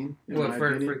 18. In What my for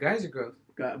opinion. guys or girls?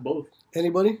 Got both.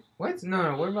 Anybody? What?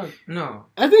 No. What about no?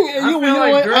 I think I you feel know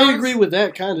like what? I girls- agree with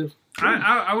that kind of.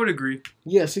 I would agree.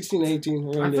 Yeah, 16, 18.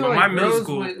 I Around feel there. my like middle girls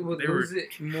school, would they were- lose it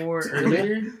more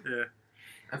earlier. Yeah.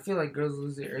 I feel like girls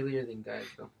lose it earlier than guys,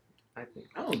 though. I think.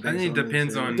 I don't think I think so it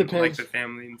depends on Depends. like the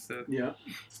family and stuff. Yeah.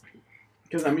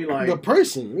 Because I mean, like the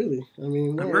person, really. I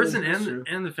mean, The no, person that's true.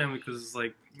 and the family, because it's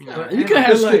like, you know. You can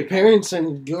have like- strict parents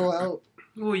and go out.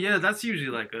 Well, yeah, that's usually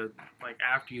like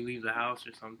after you leave the house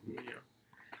or something. You know.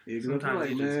 Yeah, 'cause I feel Sometimes like,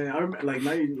 you just- man, I remember, like,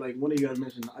 now you, like, one of you guys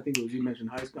mentioned, I think it was you mentioned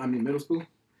middle school.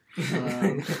 Like,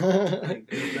 that's when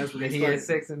That they he had started.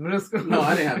 sex in middle school. No,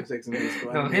 I didn't have sex in middle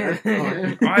school. No, I him.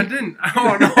 him. Oh, I didn't.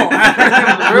 Oh no.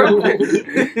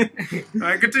 All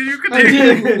right, continue.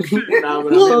 Nah,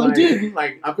 but No, I mean, dude.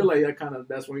 like, I feel like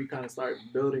that's when you kind of start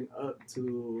building up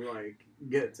to, like,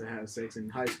 get to have sex in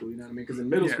high school, you know what I mean? Because in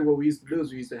middle Yeah. school, what we used to do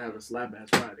is we used to have a slap ass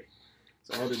Friday.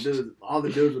 So all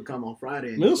the dudes would come on Friday.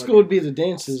 And Middle just school would be the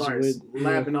dances start with.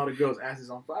 slapping all the girls'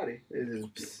 asses on Friday.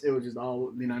 It was just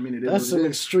all, you know what I mean? It is That's what some it is.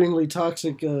 extremely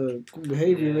toxic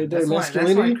behavior right there. That's why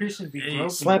Masculinity. Christians be Hey, broken,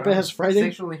 slap bro. ass Friday?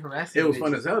 Sexually harassing. It was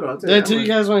fun bitches. as hell, though. I'll tell you That too, much. you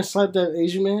guys want to slap that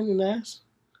Asian man in the ass?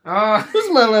 Oh.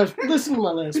 Listen to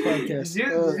my last podcast.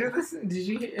 Did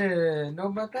you know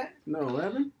about that? No, what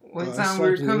happened? One I time we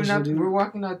were slapped an coming Asian out, dude. we were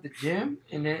walking out the gym,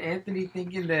 and then Anthony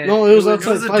thinking that No, it was It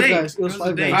outside was a Five date. Guys. It was It was a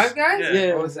Five date. Guys. Five Guys. Yeah.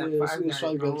 Yeah, Oh, it's at it was- Five it was Guys,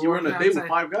 Five bro. Guys. You were on a date with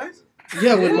Five Guys?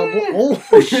 Yeah, with my boy. Yeah.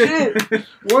 Oh shit!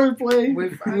 Wordplay.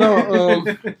 With Five No,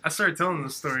 I started telling the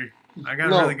story. I got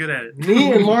No. really good at it.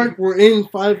 me and Mark were in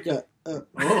Five Guys. Oh,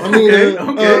 I mean, okay.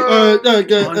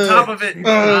 On top of it,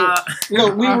 no,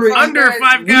 we were under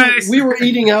Five Guys. We were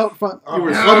eating out. You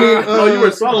were I mean, you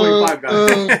were swallowing Five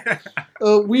Guys.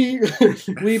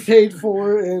 We paid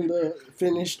for and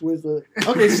finished with.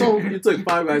 Okay, so You took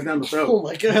Five Guys down the throat. oh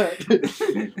my god,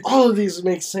 all of these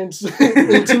make sense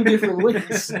in two different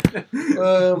ways. Me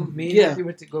and Yeah, Anthony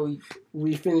went to go eat.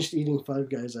 we finished eating Five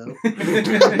Guys out.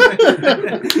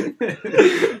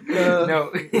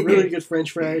 No. Really good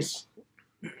French fries.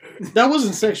 That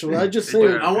wasn't sexual. I just saying.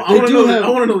 Dude, I They want to do know. have- I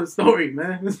want to know the story,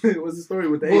 man. What's the story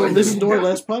with the Well, Asian listen dude? to our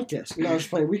last podcast. No, I was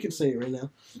playing. We could say it right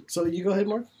now. So you go ahead,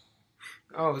 Mark.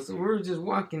 Oh, so we were just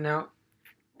walking out,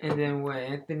 and then what?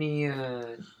 Anthony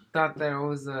thought that I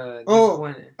was Oh,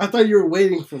 disappointed. I thought you were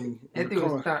waiting for me. in the Anthony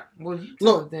car. was thought. Well, you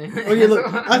No. told them. Okay, look,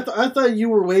 I thought you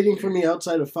were waiting for me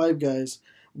outside of Five Guys,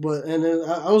 and then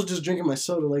I was just drinking my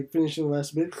soda, like finishing the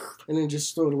last bit, and then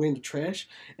just throw it away in the trash.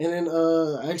 And then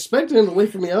I expected him to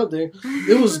wait for me out there.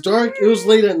 It was dark. It was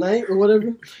late at night or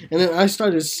whatever. And then I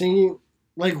started singing,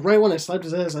 like right when I slapped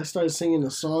his ass, I started singing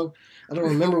a song. I don't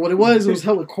remember what it was. It was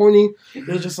hella corny. It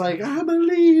was just like, I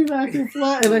believe I can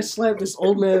fly. And I slapped this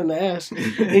old man in the ass.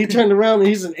 And he turned around and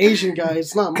he's an Asian guy.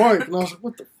 It's not Mark. And I was like,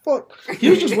 what the fuck? He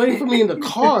was just waiting for me in the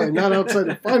car, not outside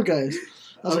the Five Guys.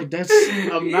 I was like, that's...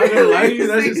 I'm not gonna lie to you.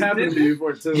 That just happened to me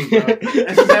before too, bro. That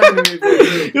just happened to me before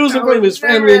too. It was in front of his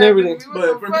family and everything.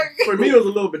 But for me, it was a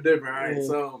little bit different, right? Yeah.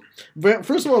 So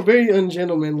First of all, very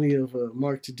ungentlemanly of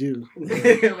Mark to do.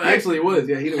 actually, it was.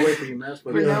 Yeah, he didn't wait for you, man.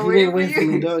 But We're Yeah, not he waiting didn't wait for for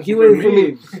you. me, dog. He for waited for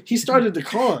me, me. He started the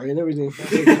car and everything.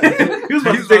 he was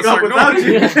about He's to take about off to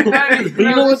without start you. But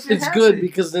you know what? Shit It's happened. good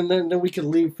because then we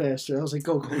can leave faster. I was like,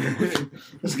 go.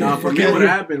 Let's Nah, get for the me, fuck out what of here.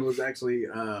 happened was actually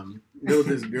there was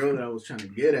this girl that I was trying to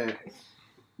get at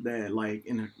that like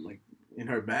in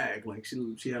her bag, like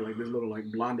she had like this little like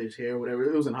blondish hair or whatever.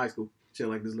 It was in high school. She had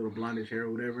like this little blondish hair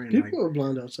or whatever, and People are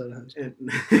blonde outside of high school. and,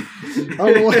 I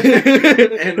don't know why.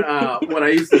 and what I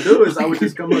used to do is I would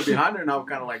just come up behind her and I would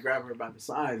kind of like grab her by the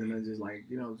sides and then just like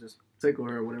just tickle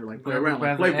her or whatever, like play around,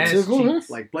 like Grab the ass playful, Tickle her? cheeks.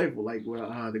 like playful, like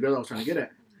the girl I was trying to get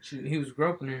at. He was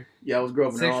groping her. Yeah, I was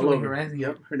groping her all Sexually over. harassing her.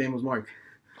 Yep, her name was Mark.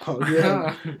 Oh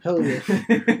yeah, hell yeah.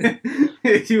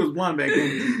 She was blonde back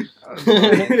then. all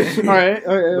right, But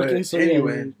okay. So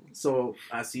anyway, yeah, so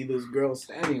I see this girl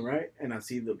standing right, and I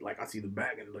see the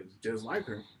bag, and it looks just like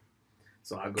her.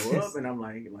 So I go up, and I'm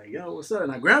like, yo, what's up?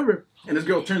 And I grab her, and this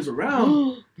girl turns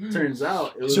around. Turns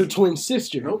out it it's was her twin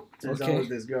sister. nope. Turns out Okay. it was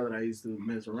this girl that I used to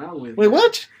mess around with. Wait,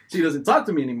 what? She doesn't talk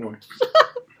to me anymore.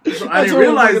 So I That's didn't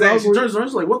realize fucking that. She awkward. turns around,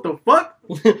 she's like, what the fuck?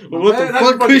 What the Man, that's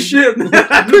fuck, fucking Christian? dip.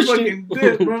 That's Christian.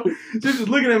 fucking dip, bro. She's just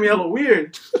looking at me hella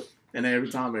weird. And then every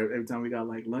time we got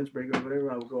like lunch break or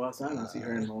whatever, I would go outside and I see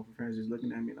her and all her friends just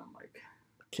looking at me, and I'm like,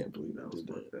 Can't believe that I was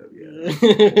did fucked that. up. Yeah,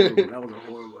 that was a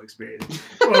horrible experience.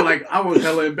 Bro, like I was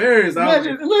hella embarrassed. I was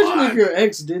Imagine like, if fuck. your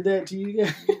ex did that to you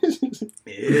guys.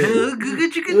 Yeah. Oh,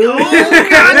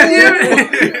 God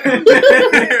damn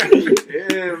it.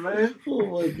 Yeah, man. Oh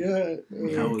my god.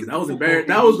 That was embarrassing.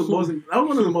 That was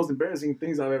one of the most embarrassing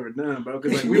things I've ever done, bro.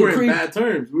 Because like we were in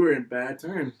bad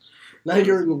terms. Now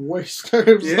you're in the worst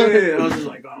terms. Yeah, I was just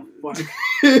like, oh fuck.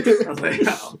 I was like,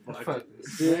 oh fuck. Fuck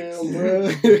this. Damn,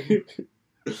 bro.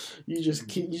 You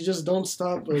just don't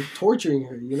stop torturing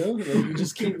her, you know? Like, you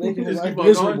just keep making her Just life keep on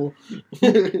miserable.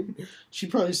 She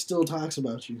probably still talks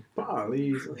about you.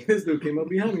 Probably. This dude came up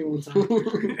behind me one time.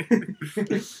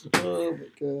 Oh my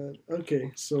god.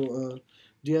 Okay, so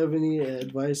Do you have any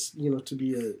advice, to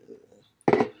be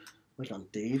like on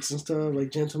dates and stuff,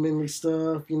 like gentlemanly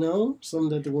stuff, something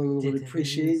that the women would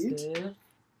appreciate?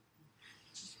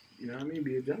 You know what I mean?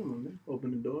 Be a gentleman, man.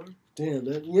 Open the door. Damn,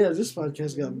 this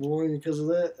podcast got boring because of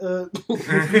that.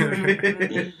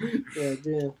 Yeah,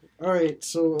 damn. All right,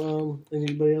 so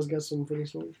anybody else got something for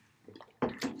this one? I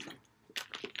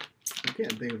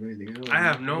can't think of anything else. I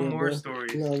have no more bro.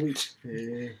 stories. No, we.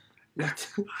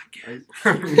 Podcast.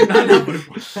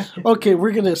 Okay,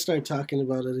 we're gonna start talking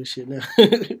about other shit now.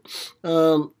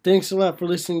 Thanks a lot for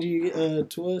listening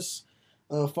to us.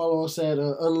 Follow us at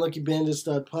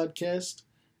unluckybandits.podcast,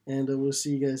 and we'll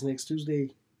see you guys next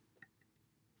Tuesday.